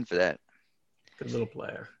tuned in for that. Good little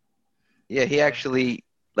player. Yeah, he actually,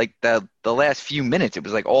 like, the last few minutes, it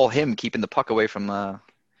was like all him keeping the puck away from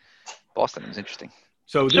Boston. It was interesting.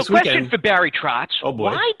 So this question weekend, for Barry Trotz. Oh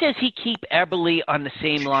boy. Why does he keep Eberle on the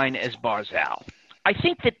same line as Barzal? I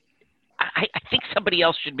think somebody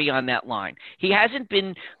else should be on that line. He hasn't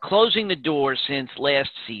been closing the door since last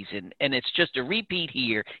season, and it's just a repeat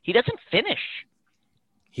here. He doesn't finish.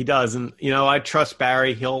 He doesn't. I trust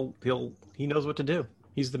Barry. He knows what to do.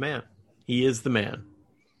 He's the man. He is the man.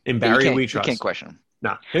 In Barry, we trust. You can't question him.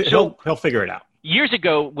 No, he'll figure it out. Years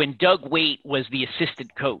ago, when Doug Waite was the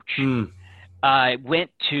assistant coach, I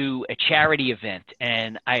went to a charity event,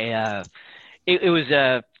 and it was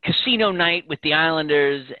a casino night with the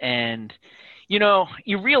Islanders, and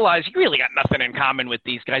you realize you really got nothing in common with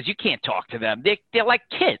these guys. You can't talk to them. They're like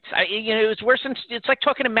kids. It's worse than it's like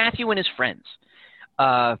talking to Matthew and his friends.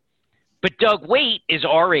 But Doug Waite is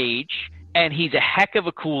our age, and he's a heck of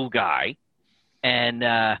a cool guy. And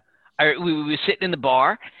we were sitting in the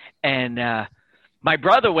bar, and my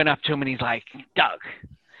brother went up to him, and he's like, "Doug,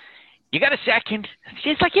 you got a second?"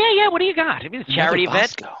 He's like, yeah, what do you got? I mean, it's a charity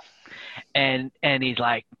event. And he's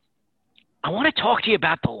like, "I want to talk to you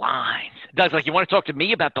about the lines." Doug's like, "You want to talk to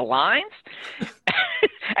me about the lines?"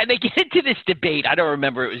 And they get into this debate. I don't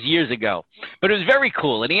remember. It was years ago. But it was very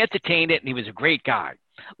cool, and he entertained it, and he was a great guy.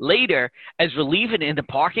 Later, as we're leaving in the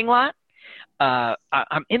parking lot,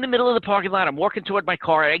 I'm in the middle of the parking lot. I'm walking toward my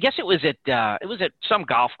car. I guess it was at some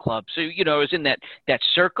golf club. So, it was in that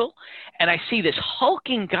circle. And I see this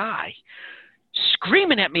hulking guy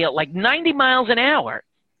screaming at me at like 90 miles an hour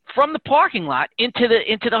from the parking lot into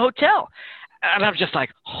the hotel. And I'm just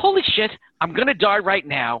like, holy shit, I'm going to die right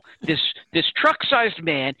now. This truck-sized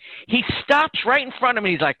man, he stops right in front of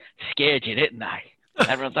me. He's like, "Scared you, didn't I?"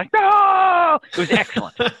 Everyone's like, "No!" It was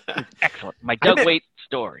excellent. Excellent. My Doug Waite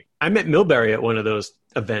story. I met Milbury at one of those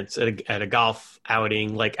events at a golf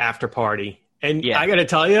outing, like after party. And I got to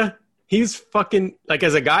tell you, he's fucking, like,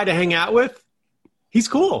 as a guy to hang out with, he's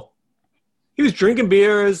cool. He was drinking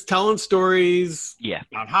beers, telling stories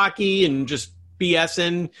about hockey and just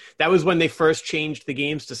BSing. That was when they first changed the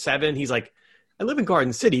games to 7. He's like, "I live in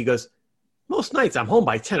Garden City." He goes, "Most nights I'm home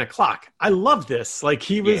by 10 o'clock. I love this." Like,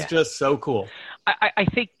 he was just so cool. I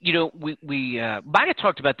think, we might have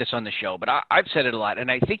talked about this on the show, but I've said it a lot.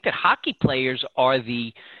 And I think that hockey players are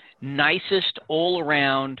the nicest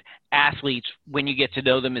all-around athletes when you get to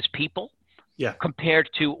know them as people. Yeah. Compared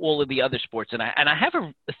to all of the other sports, and I have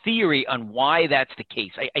a theory on why that's the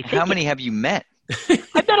case. I think How many have you met?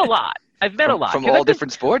 I've met a lot. From all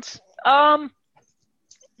different sports? No,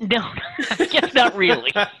 I guess not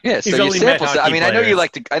really. Yeah, so you sample. I mean, I know you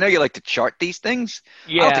like to chart these things.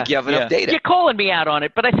 Yeah, I don't think you have enough data. You're calling me out on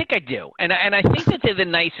it, but I think I do, and I think that they're the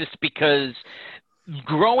nicest because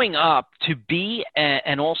growing up, to be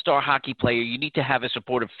an all-star hockey player, you need to have a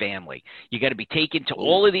supportive family. You got to be taken to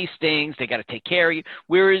all of these things. They got to take care of you.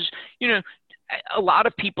 Whereas, a lot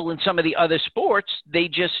of people in some of the other sports, they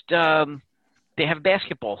just they have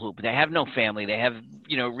basketball hoop. They have no family. They have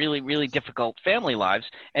really, really difficult family lives,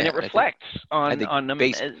 and it reflects on them.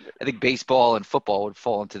 I think baseball and football would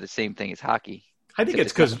fall into the same thing as hockey. I think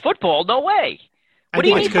it's because football. No way. What do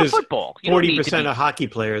you need for football? 40% of hockey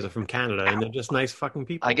players are from Canada, and they're just nice fucking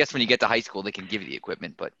people. I guess when you get to high school, they can give you the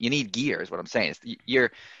equipment, but you need gear is what I'm saying. Your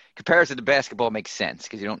comparison to basketball makes sense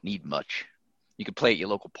because you don't need much. You can play at your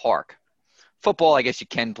local park. Football, I guess you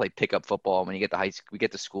can play pickup football. When you get to high school, we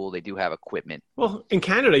get to school, they do have equipment. Well, in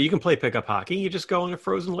Canada, you can play pickup hockey. You just go in a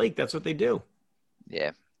frozen lake. That's what they do.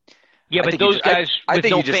 Yeah. Yeah, but those guys with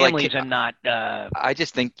no families are not. I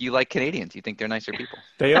just think you like Canadians. You think they're nicer people.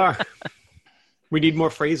 They are. We need more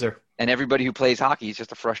Fraser. And everybody who plays hockey is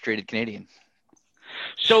just a frustrated Canadian.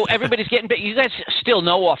 So everybody's getting back. You guys still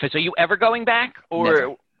no office. Are you ever going back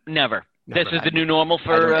or never? This is the new normal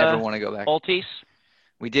for I don't ever want to go back. Maltese?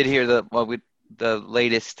 We did hear the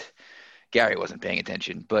latest. Gary wasn't paying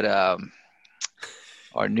attention, but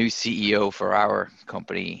our new CEO for our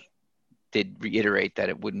company did reiterate that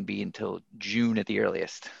it wouldn't be until June at the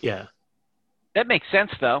earliest. Yeah. That makes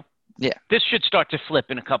sense, though. Yeah. This should start to flip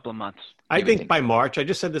in a couple of months. I think by March, I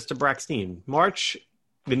just said this to Braxton, March,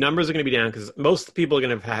 the numbers are going to be down because most people are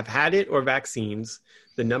going to have had it or vaccines.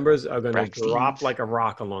 The numbers are going to drop like a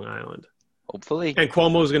rock on Long Island. Hopefully. And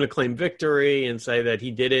Cuomo is going to claim victory and say that he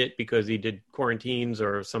did it because he did quarantines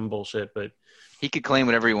or some bullshit. But he could claim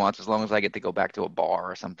whatever he wants as long as I get to go back to a bar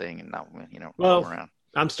or something and not, roam around.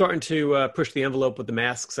 I'm starting to push the envelope with the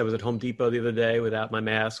masks. I was at Home Depot the other day without my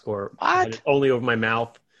mask or only over my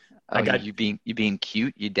mouth. You being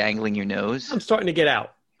cute? You dangling your nose? I'm starting to get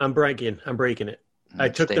out. I'm breaking it. I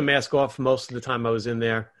took the mask off most of the time I was in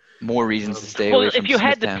there. More reasons to stay away from if you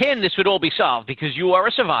had the Smithtown. pin, this would all be solved because you are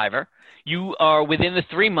a survivor. You are within the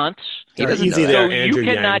 3 months. He doesn't easy know there, so Andrew you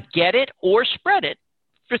cannot Yang. get it or spread it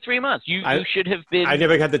for 3 months. You should have been. I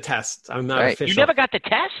never got the test. I'm not official. You never got the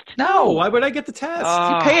test? No. Why would I get the test?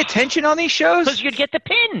 You pay attention on these shows? Because you'd get the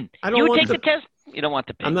pin. You would take the test. You don't want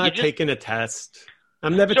the pin. I'm not taking a test.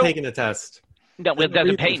 I'm never taking a test. No, it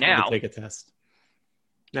doesn't pay now. Take a test.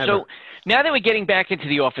 Never. So now that we're getting back into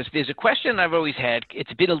the office, there's a question I've always had.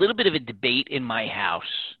 It's been a little bit of a debate in my house.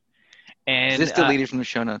 And is this deleted from the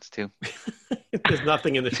show notes too? There's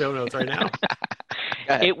nothing in the show notes right now.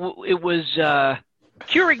 It was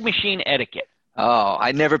Keurig machine etiquette. Oh,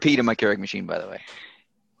 I never peed in my Keurig machine, by the way.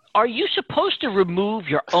 Are you supposed to remove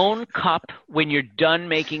your own cup when you're done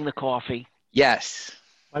making the coffee? Yes.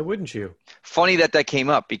 Why wouldn't you? Funny that came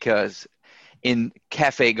up because in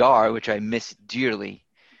Cafe Gar, which I miss dearly,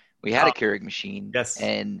 we had a Keurig machine. Yes.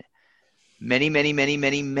 And many, many, many,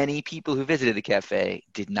 many, many people who visited the cafe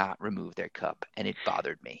did not remove their cup, and it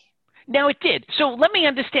bothered me. Now it did. So let me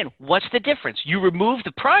understand. What's the difference? You remove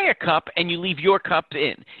the prior cup and you leave your cup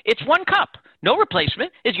in. It's one cup. No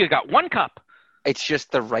replacement. You got one cup. It's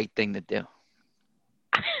just the right thing to do.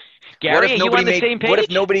 Gary, are you on the same page? What if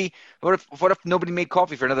nobody made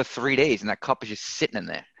coffee for another 3 days and that cup is just sitting in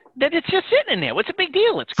there? Then it's just sitting in there. What's the big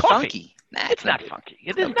deal? It's coffee. Funky. Nah, it's not funky.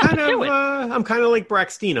 There's nothing to it. I'm kind of like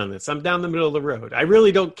Braxton on this. I'm down the middle of the road. I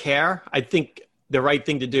really don't care. I think the right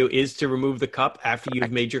thing to do is to remove the cup after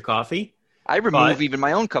you've made your coffee. I remove even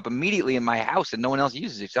my own cup immediately in my house and no one else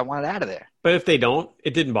uses it because I want it out of there. But if they don't,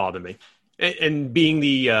 it didn't bother me. And being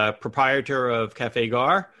the proprietor of Cafe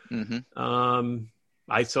Gar,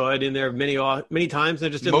 I saw it in there many times and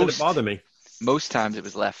it just didn't let it bother me. Most times it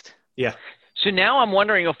was left. Yeah. So now I'm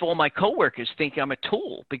wondering if all my coworkers think I'm a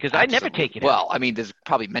tool because I never take it out. Well, I mean, there's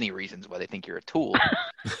probably many reasons why they think you're a tool.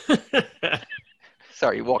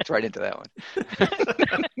 Sorry, you walked right into that one.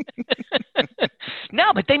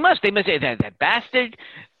 No, but they must say that bastard.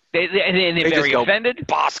 They're very offended.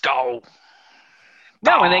 Bosco.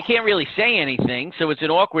 No, and they can't really say anything, so it's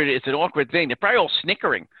an awkward thing. They're probably all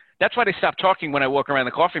snickering. That's why they stop talking when I walk around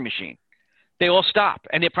the coffee machine. They all stop,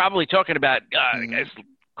 and they're probably talking about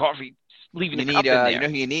coffee. Leaving the cup in there. You know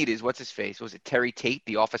who you need is what's his face? Was it Terry Tate,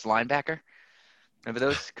 the Office linebacker? Remember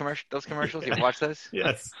those commercials? You ever watched those?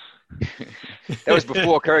 Yes. That was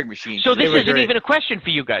before Keurig machines. So this were isn't great. even a question for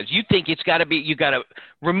you guys. You think it's got to be, you got to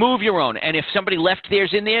remove your own. And if somebody left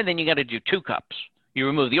theirs in there, then you got to do 2 cups. You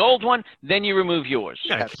remove the old one, then you remove yours.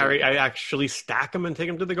 Yeah, Absolutely. I actually stack them and take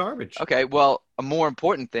them to the garbage. Okay, well, a more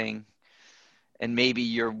important thing, and maybe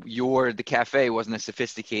the cafe wasn't as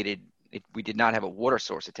sophisticated. We did not have a water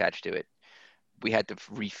source attached to it. We had to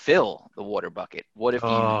refill the water bucket. What if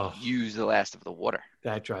you use the last of the water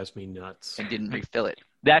That drives me nuts. and didn't refill it?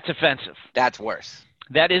 That's offensive. That's worse.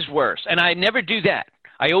 That is worse. And I never do that.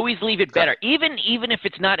 I always leave it better. Even if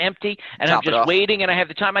it's not empty and Top I'm it just off. waiting and I have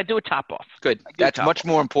the time, I do a top off. Good. I do That's top much off.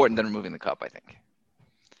 more important than removing the cup, I think.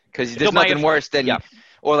 Because So there's my- nothing worse than yeah.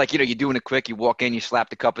 or like, you're doing it quick. You walk in, you slap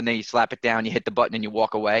the cup in there, you slap it down, you hit the button, and you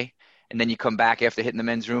walk away. And then you come back after hitting the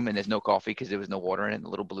men's room, and there's no coffee because there was no water in it, and the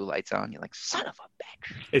little blue light's on. You're like, son of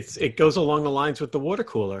a bitch. It goes along the lines with the water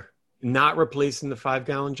cooler, not replacing the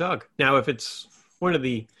 5-gallon jug. Now, if it's one of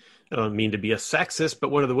the, I don't mean to be a sexist,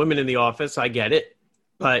 but one of the women in the office, I get it.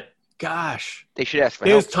 But gosh, They should ask for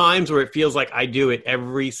there's help. times where it feels like I do it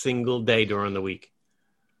every single day during the week.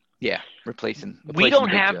 Yeah, replacing We don't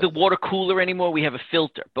big have jug. the water cooler anymore. We have a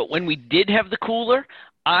filter. But when we did have the cooler,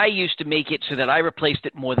 I used to make it so that I replaced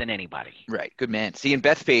it more than anybody. Right, good man. See, in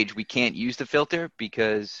Bethpage, we can't use the filter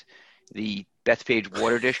because the Bethpage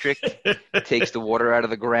Water District takes the water out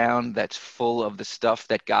of the ground that's full of the stuff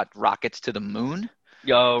that got rockets to the moon.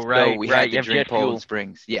 Oh, right. So we right. had You to have drink jet fuel. Poland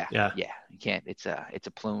Springs. Yeah. Yeah. You can't. It's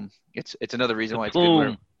a plume. It's another reason why it's plume.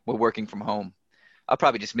 good we're working from home. I'll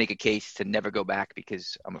probably just make a case to never go back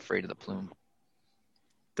because I'm afraid of the plume.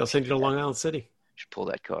 They'll send you to Long Island City. Should pull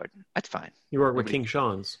that card. That's fine. You work with Nobody- King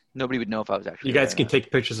Sean's. Nobody would know if I was actually You guys there or can not.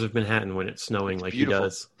 take pictures of Manhattan when it's snowing like he beautiful.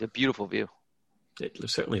 does. It's a beautiful view. It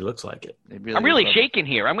certainly looks like it. It really I'm really is lovely. shaking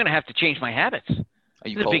here. I'm going to have to change my habits. Are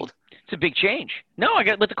you It's a big- cold? It's a big change. No, I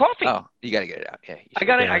got with the coffee. Oh, you got to get it out. Yeah. you I should.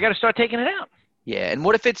 got to. Yeah. I got to start taking it out. Yeah. And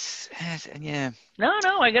what if it's yeah. No,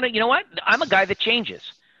 I got to. You know what? I'm a guy that changes.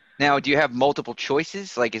 Now, do you have multiple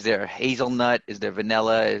choices? Like, is there hazelnut? Is there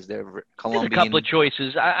vanilla? Is there There's Colombian? a couple of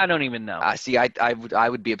choices. I don't even know See, I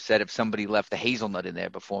would be upset if somebody left the hazelnut in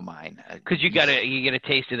there before mine. because you get a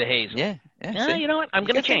taste of the hazel. Yeah. No, see? you know what? I'm You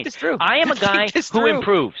going to gotta think change. this through. I am a You gotta guy think this who through.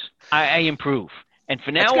 improves. I improve, and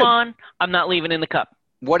from That's now good. on, I'm not leaving in the cup.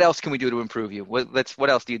 What else can we do to improve you? What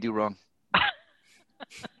else do you do wrong?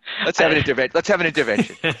 Let's have an intervention. Let's have an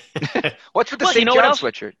intervention. What's with the Well, St. you know what John else?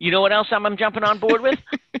 sweatshirt? You know what else I'm jumping on board with?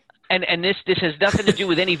 And this has nothing to do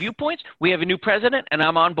with any viewpoints. We have a new president, and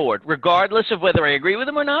I'm on board, regardless of whether I agree with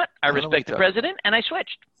him or not. I I don't know what respect the you're talking president, and I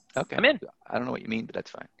switched. Okay. I'm in. I don't know what you mean, but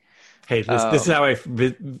that's fine. Hey, this is how I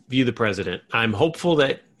view the president. I'm hopeful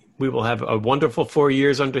that we will have a wonderful 4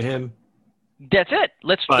 years under him. That's it.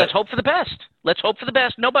 Let's hope for the best. Let's hope for the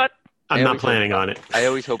best. No, but I'm I not always planning on it. I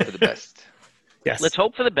always hope for the best. Yes. let's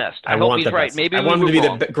hope for the best. I I hope want he's the right. best. Maybe I we want him were to be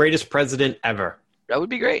wrong. the greatest president ever, That would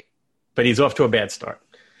be great. but he's off to a bad start.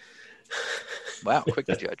 Wow, quick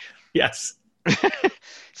to judge. Yes.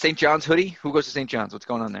 St. John's hoodie? Who goes to St. John's? What's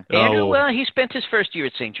going on there? Andrew, Oh. he spent his first year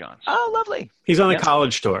at St. John's. Oh, lovely. He's on a Yeah.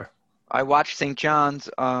 college tour. I watched St. John's.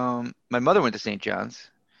 My mother went to St. John's,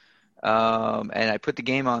 and I put the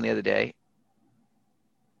game on the other day.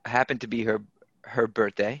 Happened to be her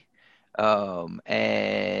birthday, and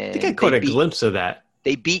I think I caught a glimpse of that.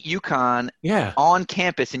 They beat UConn Yeah. on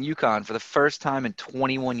campus in UConn for the first time in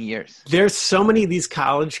 21 years. There's so many of these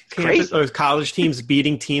college campus, Crazy. or college teams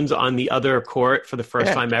beating teams on the other court for the first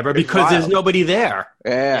Yeah, time ever it's because there's wild. nobody there.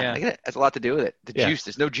 Yeah, Yeah. It has a lot to do with it. The Yeah. juice.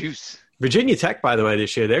 There's no juice. Virginia Tech, by the way,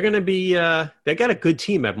 this year they're going to be. They got a good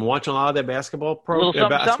team. I've been watching a lot of their basketball Little something,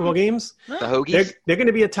 basketball games. The Hokies. They're going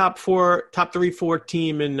to be a top 3, 4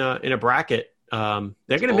 team in a bracket. They're going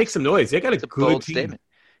to bold. make some noise. They got a It's a good bold team. statement.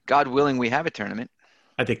 God willing, we have a tournament.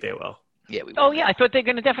 I think they will. Yeah, we will. Oh, yeah, I thought they were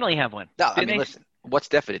going to definitely have one. No, I Didn't mean, they? listen, what's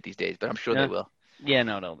definite these days, but I'm sure Yeah. they will. Yeah,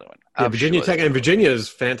 no, they'll do it. Yeah, I'm Virginia sure Tech they and will. Virginia is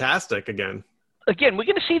fantastic again. Again, we're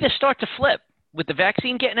going to see this start to flip with the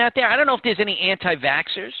vaccine getting out there. I don't know if there's any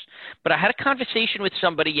anti-vaxxers, but I had a conversation with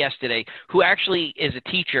somebody yesterday who actually is a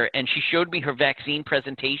teacher, and she showed me her vaccine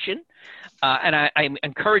presentation. And I'm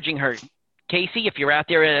encouraging her, Casey, if you're out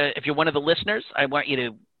there, if you're one of the listeners, I want you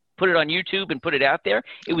to put it on YouTube and put it out there.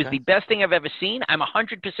 It was Okay. the best thing I've ever seen. I'm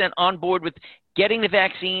 100% on board with getting the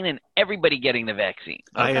vaccine and everybody getting the vaccine.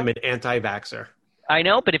 I am an anti-vaxxer. I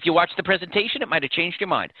know, but if you watch the presentation, it might have changed your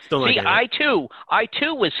mind. Still not See, getting it. I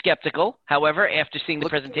too was skeptical. However, after seeing the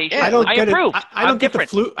Look, presentation, yeah, I don't get it. improved. I don't I'm get the different.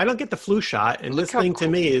 flu. I don't get the flu shot, and Look this how thing to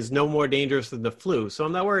me is no more dangerous than the flu. So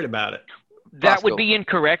I'm not worried about it. That would Bosco. be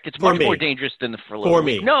incorrect. It's For much me. more dangerous than the flu. For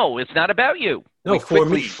me. No, it's not about you. No, we for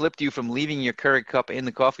quickly me. flipped you from leaving your Keurig cup in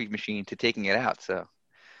the coffee machine to taking it out. So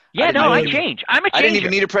Yeah, no, I change. I'm a changer. I didn't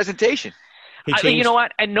even need a presentation. You know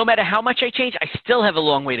what? And no matter how much I change, I still have a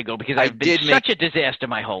long way to go because I've been such a disaster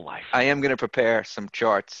my whole life. I am going to prepare some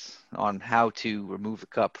charts on how to remove the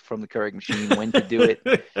cup from the Keurig machine, when to do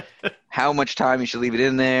it, how much time you should leave it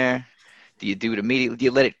in there. Do you do it immediately? Do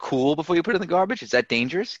you let it cool before you put it in the garbage? Is that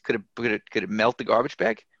dangerous? Could it melt the garbage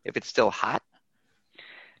bag if it's still hot?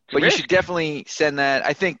 But you should definitely send that.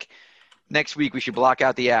 I think next week we should block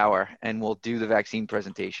out the hour and we'll do the vaccine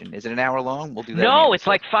presentation. Is it an hour long? We'll do that. No, it's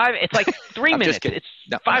like 3 minutes. It's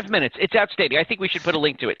no, 5 minutes. It's outstanding. I think we should put a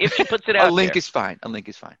link to it. If she puts it out A link is fine.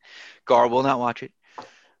 Gar will not watch it.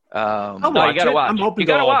 I'll watch you gotta it. watch. I'm open You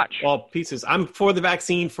to gotta watch. all pieces. I'm for the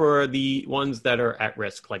vaccine for the ones that are at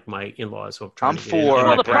risk, like my in-laws who are trying to get it. for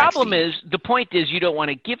Well, the vaccine. problem is, the point is you don't want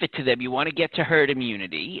to give it to them. You want to get to herd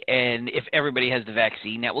immunity. And if everybody has the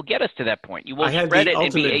vaccine, that will get us to that point. You won't spread it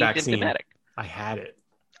and be asymptomatic. I had it.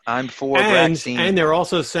 I'm for vaccine. And they're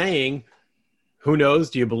also saying, who knows?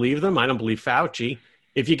 Do you believe them? I don't believe Fauci.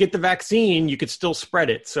 If you get the vaccine, you could still spread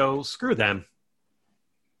it. So screw them.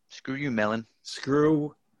 Screw you, Melon.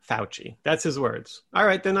 Screw Fauci. That's his words. All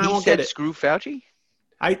right, then I won't get it. Screw Fauci?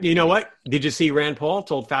 You know what? Did you see Rand Paul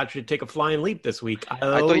told Fauci to take a flying leap this week? I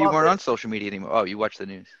thought you weren't on social media anymore. Oh, you watch the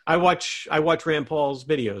news. I watch Rand Paul's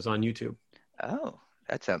videos on YouTube. Oh,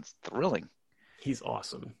 that sounds thrilling. He's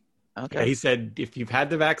awesome. Okay. Yeah, he said if you've had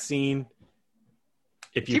the vaccine,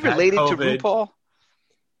 if you've had related COVID, to RuPaul?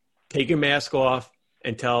 take your mask off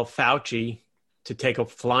and tell Fauci to take a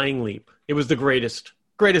flying leap. It was the greatest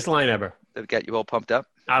line ever. That got you all pumped up?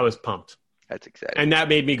 I was pumped. That's exciting. And that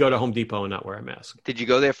made me go to Home Depot and not wear a mask. Did you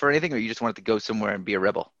go there for anything, or you just wanted to go somewhere and be a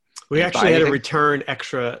rebel? We actually had to return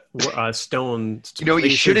extra stones. You know what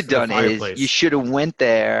you should have done is you should have went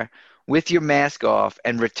there with your mask off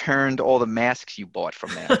and returned all the masks you bought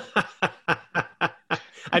from there.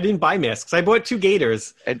 I didn't buy masks. I bought 2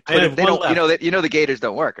 gaiters. And they don't, you know the gaiters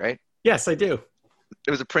don't work, right? Yes, I do.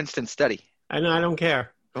 It was a Princeton study. And I don't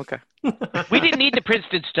care. Okay. We didn't need the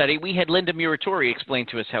Princeton study. We had Linda Muratori explain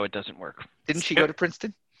to us how it doesn't work. Didn't she go to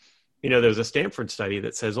Princeton? You know, there's a Stanford study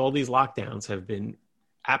that says all these lockdowns have been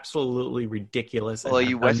absolutely ridiculous. Well, are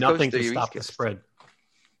you West Coast nothing or to you stop East the Coast? spread.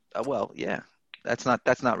 Well, yeah. That's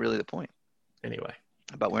not really the point Anyway,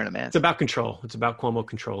 about wearing a mask. it's about control. It's about Cuomo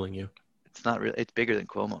controlling you. It's not really. It's bigger than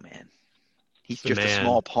Cuomo, man. He's It's the just a man.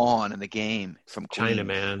 small pawn in the game from China, Queens.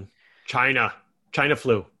 man. China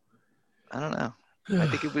flu. I don't know. I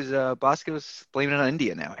think it was Bosco's blaming it on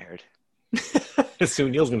India now, I heard.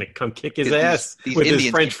 Soon Neil's going to come kick his These- ass these with Indians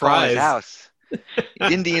his French keep calling his fries. house.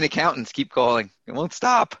 These Indian accountants keep calling. It won't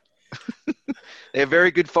stop. They have very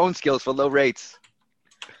good phone skills for low rates.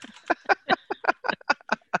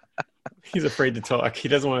 He's afraid to talk. He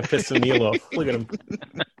doesn't want to piss Sunil off. Look at him.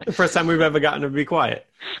 The first time we've ever gotten him to be quiet.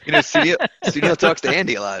 You know, Sunil talks to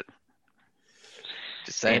Andy a lot.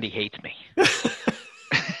 Just saying. Andy hates me.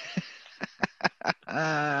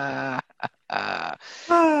 Anyway.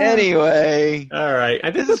 Anyway, All right.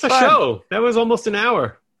 I think This is that's a fun. show. That was almost an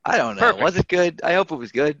hour. I don't know. Perfect. Was it good? I hope it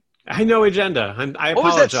was good. I had no agenda. I What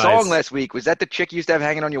was apologize. that song last week? Was that the chick you used to have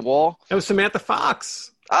hanging on your wall? That was Samantha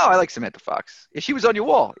Fox. Oh, I like Samantha Fox. Yeah, she was on your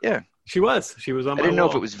wall. Yeah. She was. She was on my I didn't know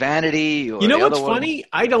wall. if it was Vanity or You know the what's other one. funny?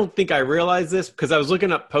 I don't think I realized this because I was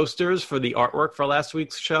looking up posters for the artwork for last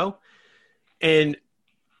week's show, and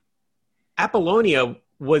Apollonia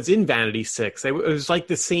was in Vanity 6. It was like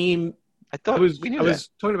the same. I thought I was we knew I that. was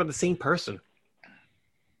talking about the same person.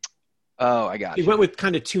 Oh, I got He you. went with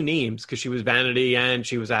kind of 2 names because she was Vanity and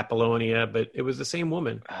she was Apollonia, but it was the same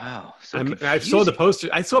woman. Oh, so I saw the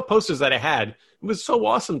posters. I saw posters that I had. It was so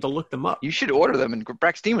awesome to look them up. You should order them, and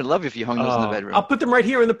Braxton would love if you hung those in the bedroom. I'll put them right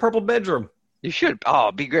here in the purple bedroom. You should. Oh,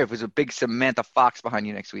 it'd be great if there was a big Samantha Fox behind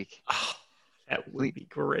you next week. That would be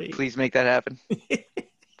great. Please make that happen.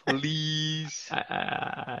 Please.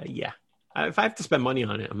 Yeah. If I have to spend money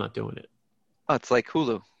on it, I'm not doing it. Oh, it's like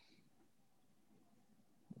Hulu.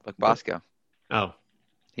 Like Bosco. Oh.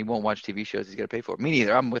 He won't watch TV shows. He's got to pay for it. Me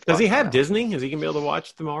neither. I'm with Does he Bosco have now. Disney? Is he going to be able to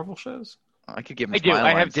watch the Marvel shows? I could give him I do. Smile I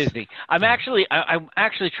have Lines. Disney. I'm actually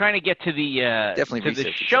trying to get to the Definitely to the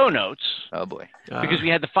research it. show notes Oh, boy. because we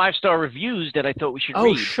had the 5-star reviews that I thought we should Oh,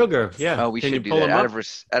 read. sugar. Yeah. Oh, we Can should you do pull that them out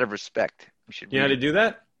up? of respect. We should You know how read to do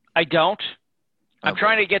that? I don't. I'm Oh,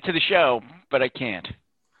 trying boy. to get to the show, but I can't.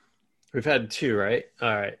 We've had 2, right?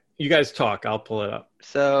 All right. You guys talk. I'll pull it up.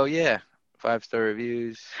 So, yeah. 5-star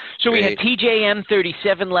reviews. So we had Great.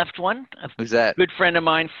 TJM37 left one, a Who's that? good friend of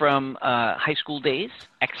mine from high school days.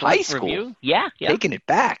 Excellent High school? review. Yeah. Taking it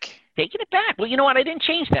back. Taking it back. Well, you know what? I didn't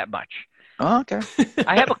change that much. Oh, okay.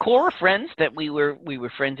 I have a core of friends that we were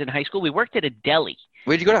friends in high school. We worked at a deli.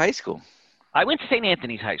 Where'd you go to high school? I went to St.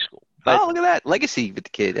 Anthony's High School. Oh, look at that. Legacy with the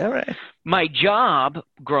kid. All right. My job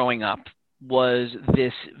growing up was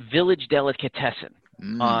this Village Delicatessen.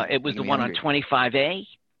 It was the one on 25A.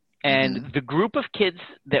 And the group of kids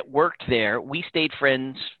that worked there, we stayed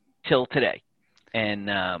friends till today. And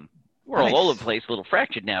we're all over the place, a little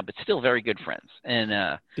fractured now, but still very good friends.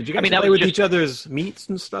 And did you guys play with each other's meats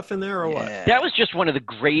and stuff in there, or what? That was just one of the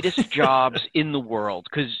greatest jobs in the world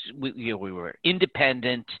because we were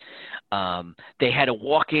independent. They had a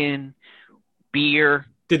walk-in beer.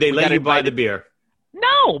 Did they let you buy the beer?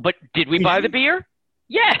 No, but did we buy the beer?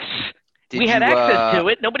 Yes. We had access to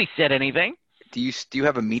it. Nobody said anything. Do you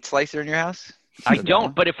have a meat slicer in your house? I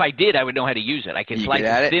don't, but if I did, I would know how to use it. I could slice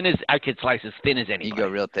as thin as anybody. You go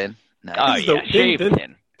real thin. Nice. Oh yeah, shave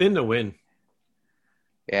thin. Thin to win.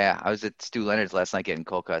 Yeah, I was at Stu Leonard's last night getting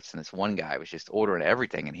cold cuts, and this one guy was just ordering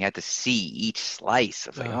everything, and he had to see each slice. I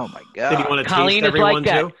was like, oh my god! Did he want to taste everyone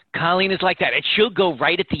too? Colleen is like that. And she'll go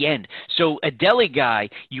right at the end. So a deli guy,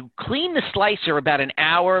 you clean the slicer about an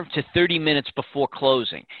hour to 30 minutes before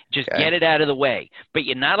closing. Just get it out of the way. But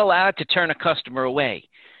you're not allowed to turn a customer away.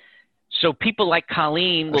 So people like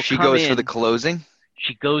Colleen will come in. She goes for the closing?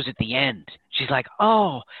 She goes at the end. She's like,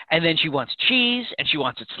 oh, and then she wants cheese, and she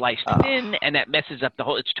wants it sliced thin, and that messes up the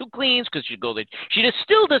whole. It's 2 cleans because she just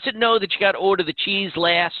still doesn't know that you got to order the cheese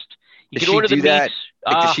last. You can order the meats.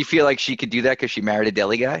 Does she feel like she could do that because she married a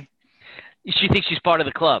deli guy? She thinks she's part of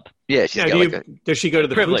the club. Yeah, she's does she go to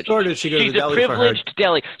the food store or does she go to the deli? She's a privileged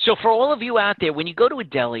deli. So for all of you out there, when you go to a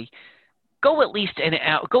deli, go at least an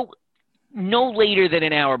hour. Go no later than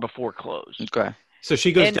an hour before close. Okay. So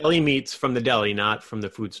she goes deli meats from the deli, not from the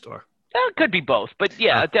food store. It could be both, but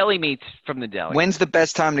deli meats from the deli. When's the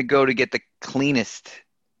best time to go to get the cleanest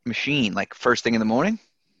machine? Like first thing in the morning?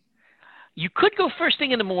 You could go first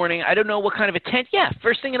thing in the morning. I don't know what kind of a tent. Yeah,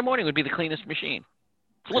 first thing in the morning would be the cleanest machine.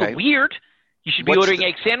 It's a little weird. You should be ordering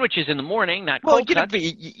egg sandwiches in the morning, not cold cuts.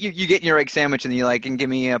 You get your egg sandwich and you're like, and give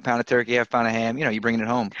me a pound of turkey, half pound of ham. You know, you're bringing it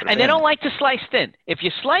home. And they don't like to slice thin. If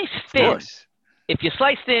you slice thin,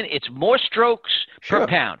 it's more strokes per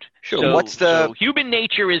pound. Sure. So human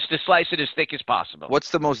nature is to slice it as thick as possible.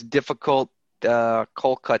 What's the most difficult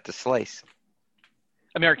cold cut to slice?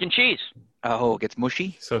 American cheese. Oh, it gets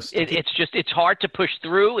mushy. So it's hard to push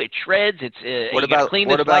through. It shreds. What about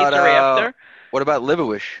slicer after? What about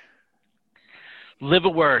liverwurst?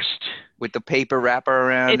 Liverwurst with the paper wrapper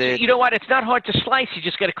around it. You know what? It's not hard to slice. You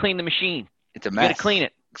just got to clean the machine. It's a mess. You got to clean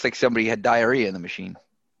it. Looks like somebody had diarrhea in the machine.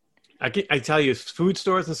 I tell you, food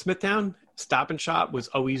stores in Smithtown, Stop and Shop was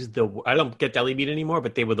always I don't get deli meat anymore,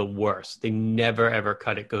 but they were the worst. They never ever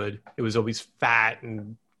cut it good. It was always fat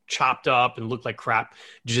and chopped up and looked like crap.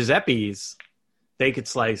 Giuseppe's, they could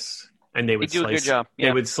slice. And they would do a good job. Yeah.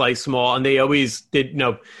 They would slice small, and they always did.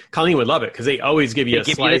 No, Colleen would love it because they always give you a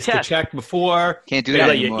slice to check before. Can't do that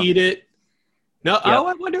anymore. Let you eat it. No, yep. Oh,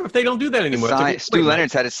 I wonder if they don't do that anymore. Stu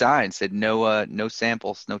Leonard's had a sign said no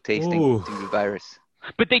samples, no tasting due to virus.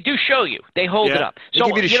 But they do show you. They hold it up. So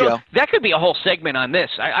give you the show. That could be a whole segment on this.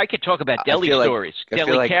 I could talk about deli stories,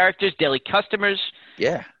 deli characters, deli customers.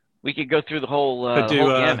 Yeah, we could go through the whole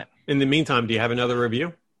gamut. In the meantime, do you have another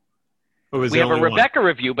review? We have a Rebecca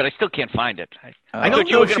review, but I still can't find it. I thought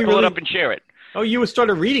you were going to pull it up and share it. Oh, you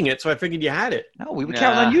started reading it, so I figured you had it. No, we were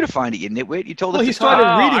counting on you to find it, you nitwit. You told us he started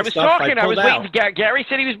reading I was talking. I was waiting. Gary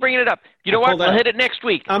said he was bringing it up. You know what? We'll hit it next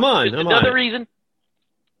week. I'm on. Another reason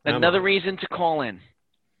to call in.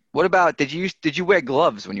 What about, did you wear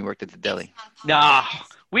gloves when you worked at the deli? Nah,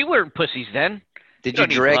 we weren't pussies then. Did you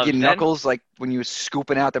drag your knuckles like when you were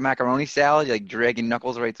scooping out the macaroni salad? You like drag your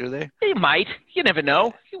knuckles right through there? You might. You never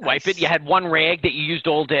know. You wipe it. You had one rag that you used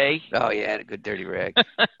all day. Oh yeah, I had a good dirty rag.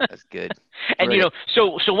 That's good. And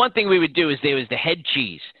so one thing we would do is there was the head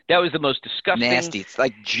cheese. That was the most disgusting. Nasty. It's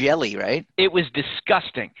like jelly, right? It was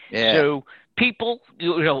disgusting. Yeah. So people,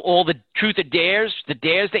 all the truth of dares, the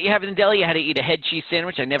dares that you have in the deli, you had to eat a head cheese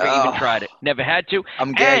sandwich. I never even tried it. Never had to.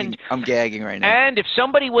 I'm gagging right now. And if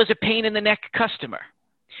somebody was a pain in the neck customer,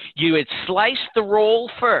 you would slice the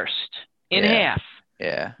roll first in half.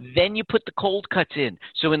 Yeah. Then you put the cold cuts in.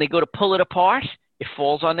 So when they go to pull it apart, it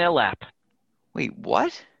falls on their lap. Wait,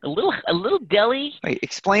 what? A little deli. Wait,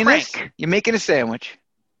 explain this. You're making a sandwich.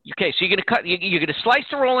 Okay, so you're gonna slice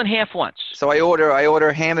the roll in half once. So I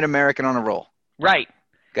order ham and American on a roll. Right.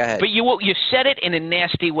 Go ahead. But you said it in a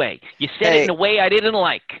nasty way. You said it in a way I didn't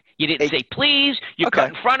like. You didn't say please. You cut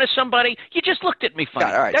in front of somebody. You just looked at me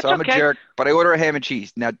funny. All right, I'm a jerk, but I order a ham and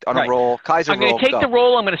cheese now on a roll. Kaiser roll. I'm going to take the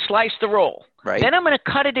roll. I'm going to slice the roll. Right. Then I'm going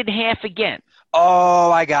to cut it in half again.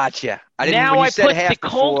 Oh, I got you. Now I put the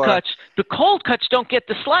cold cuts. The cold cuts don't get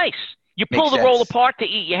the slice. You pull the roll apart to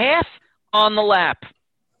eat your half on the lap.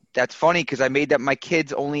 that's funny because I made that my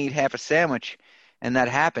kids only eat half a sandwich, and that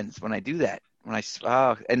happens when I do that.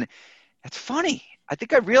 And that's funny. I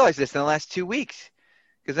think I realized this in the last 2 weeks.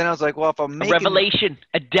 Because then I was like, well, if I'm making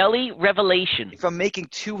a deli revelation. If I'm making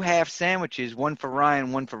 2 half sandwiches, one for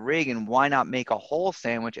Ryan, one for Reagan, why not make a whole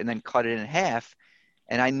sandwich and then cut it in half?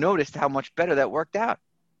 And I noticed how much better that worked out.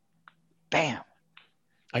 Bam.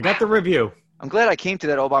 I got the review. I'm glad I came to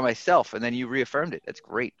that all by myself, and then you reaffirmed it. That's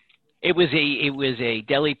great. It was a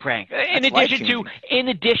deli prank. In life-changing.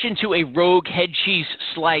 addition to a rogue head cheese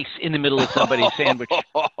slice in the middle of somebody's sandwich.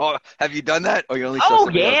 Have you done that? Or you only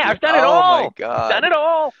I've done it all. Oh my God. Done it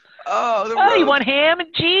all. Oh, you want ham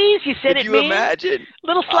and cheese? You said Could it, you man. imagine?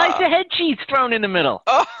 Little slice of head cheese thrown in the middle.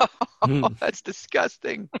 Oh, that's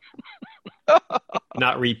disgusting.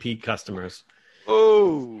 Not repeat customers.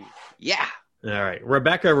 Oh, yeah. All right.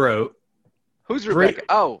 Rebecca wrote. Who's Rebecca?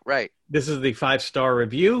 Oh, right. This is the 5-star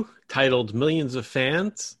review titled Millions of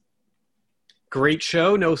Fans. Great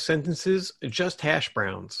show. No sentences, just hash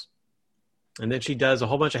browns. And then she does a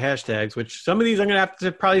whole bunch of hashtags, which some of these I'm going to have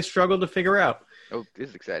to probably struggle to figure out. Oh, this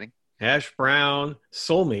is exciting. Hash brown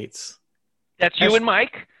soulmates. That's you and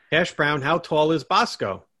Mike? Hash brown, how tall is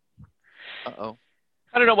Bosco? Uh-oh.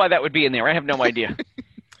 I don't know why that would be in there. I have no idea.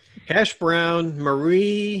 Hash brown,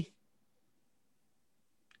 Marie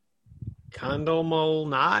Kondo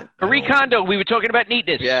not? Marie Kondo, we were talking about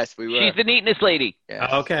neatness. Yes, we were. She's the neatness lady.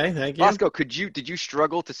 Yes. Okay, thank you. Bosco, did you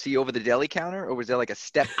struggle to see over the deli counter, or was there like a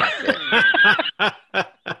step back there?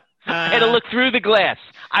 I had to look through the glass.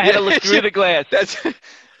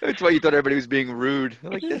 That's why you thought everybody was being rude.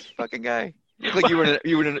 Like this fucking guy. You look like you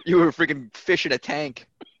were a freaking fish in a tank,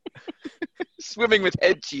 swimming with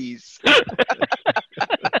head cheese.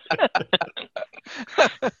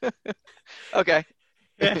 Okay.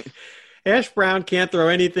 Hash brown can't throw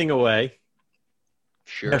anything away.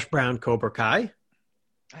 Sure. Hash brown Cobra Kai.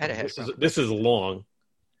 I had a hash brown. This is long.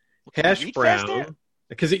 Well, Hash brown.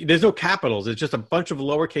 Because there's no capitals. It's just a bunch of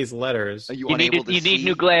lowercase letters. Are you need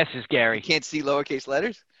new glasses, Gary. You can't see lowercase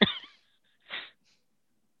letters?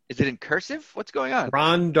 Is it in cursive? What's going on?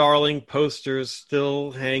 Ron Darling posters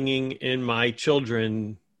still hanging in my child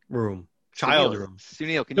room.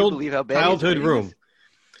 Sunil, can you believe how bad childhood room?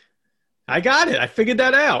 I got it. I figured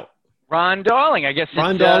that out. Ron Darling, I guess.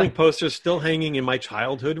 Ron Darling posters still hanging in my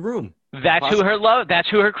childhood room. That's who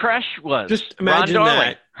her crush was. Just imagine Ron Darling.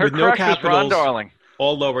 that. Her with crush no capitals, was Ron Darling.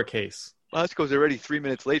 All lowercase. Bosco's already 3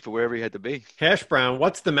 minutes late for wherever he had to be. Hash brown.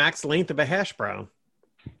 What's the max length of a hash brown?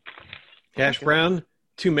 Hash brown.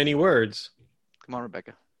 Too many words. Come on,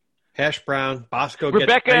 Rebecca. Hash brown. Bosco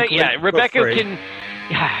Rebecca, gets Rebecca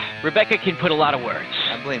can put a lot of words.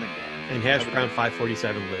 I'm blaming that. And hash brown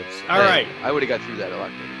 547 lives. All right. I would have got through that a lot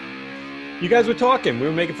quicker. You guys were talking. We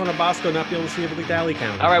were making fun of Bosco not being able to see the deli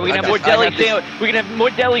counter. All right, we're gonna have more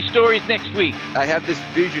deli stories next week. I have this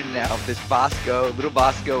vision now of this little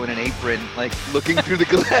Bosco in an apron, like looking through the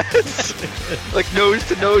glass, like nose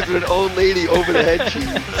to nose with an old lady over the head cheese,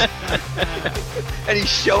 and he's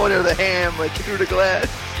showing her the ham like through the glass.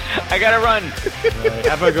 I gotta run. Right,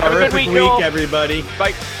 have a good week, everybody.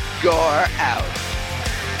 Bye. Gar out.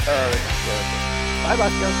 Bye,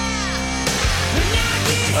 Bosco.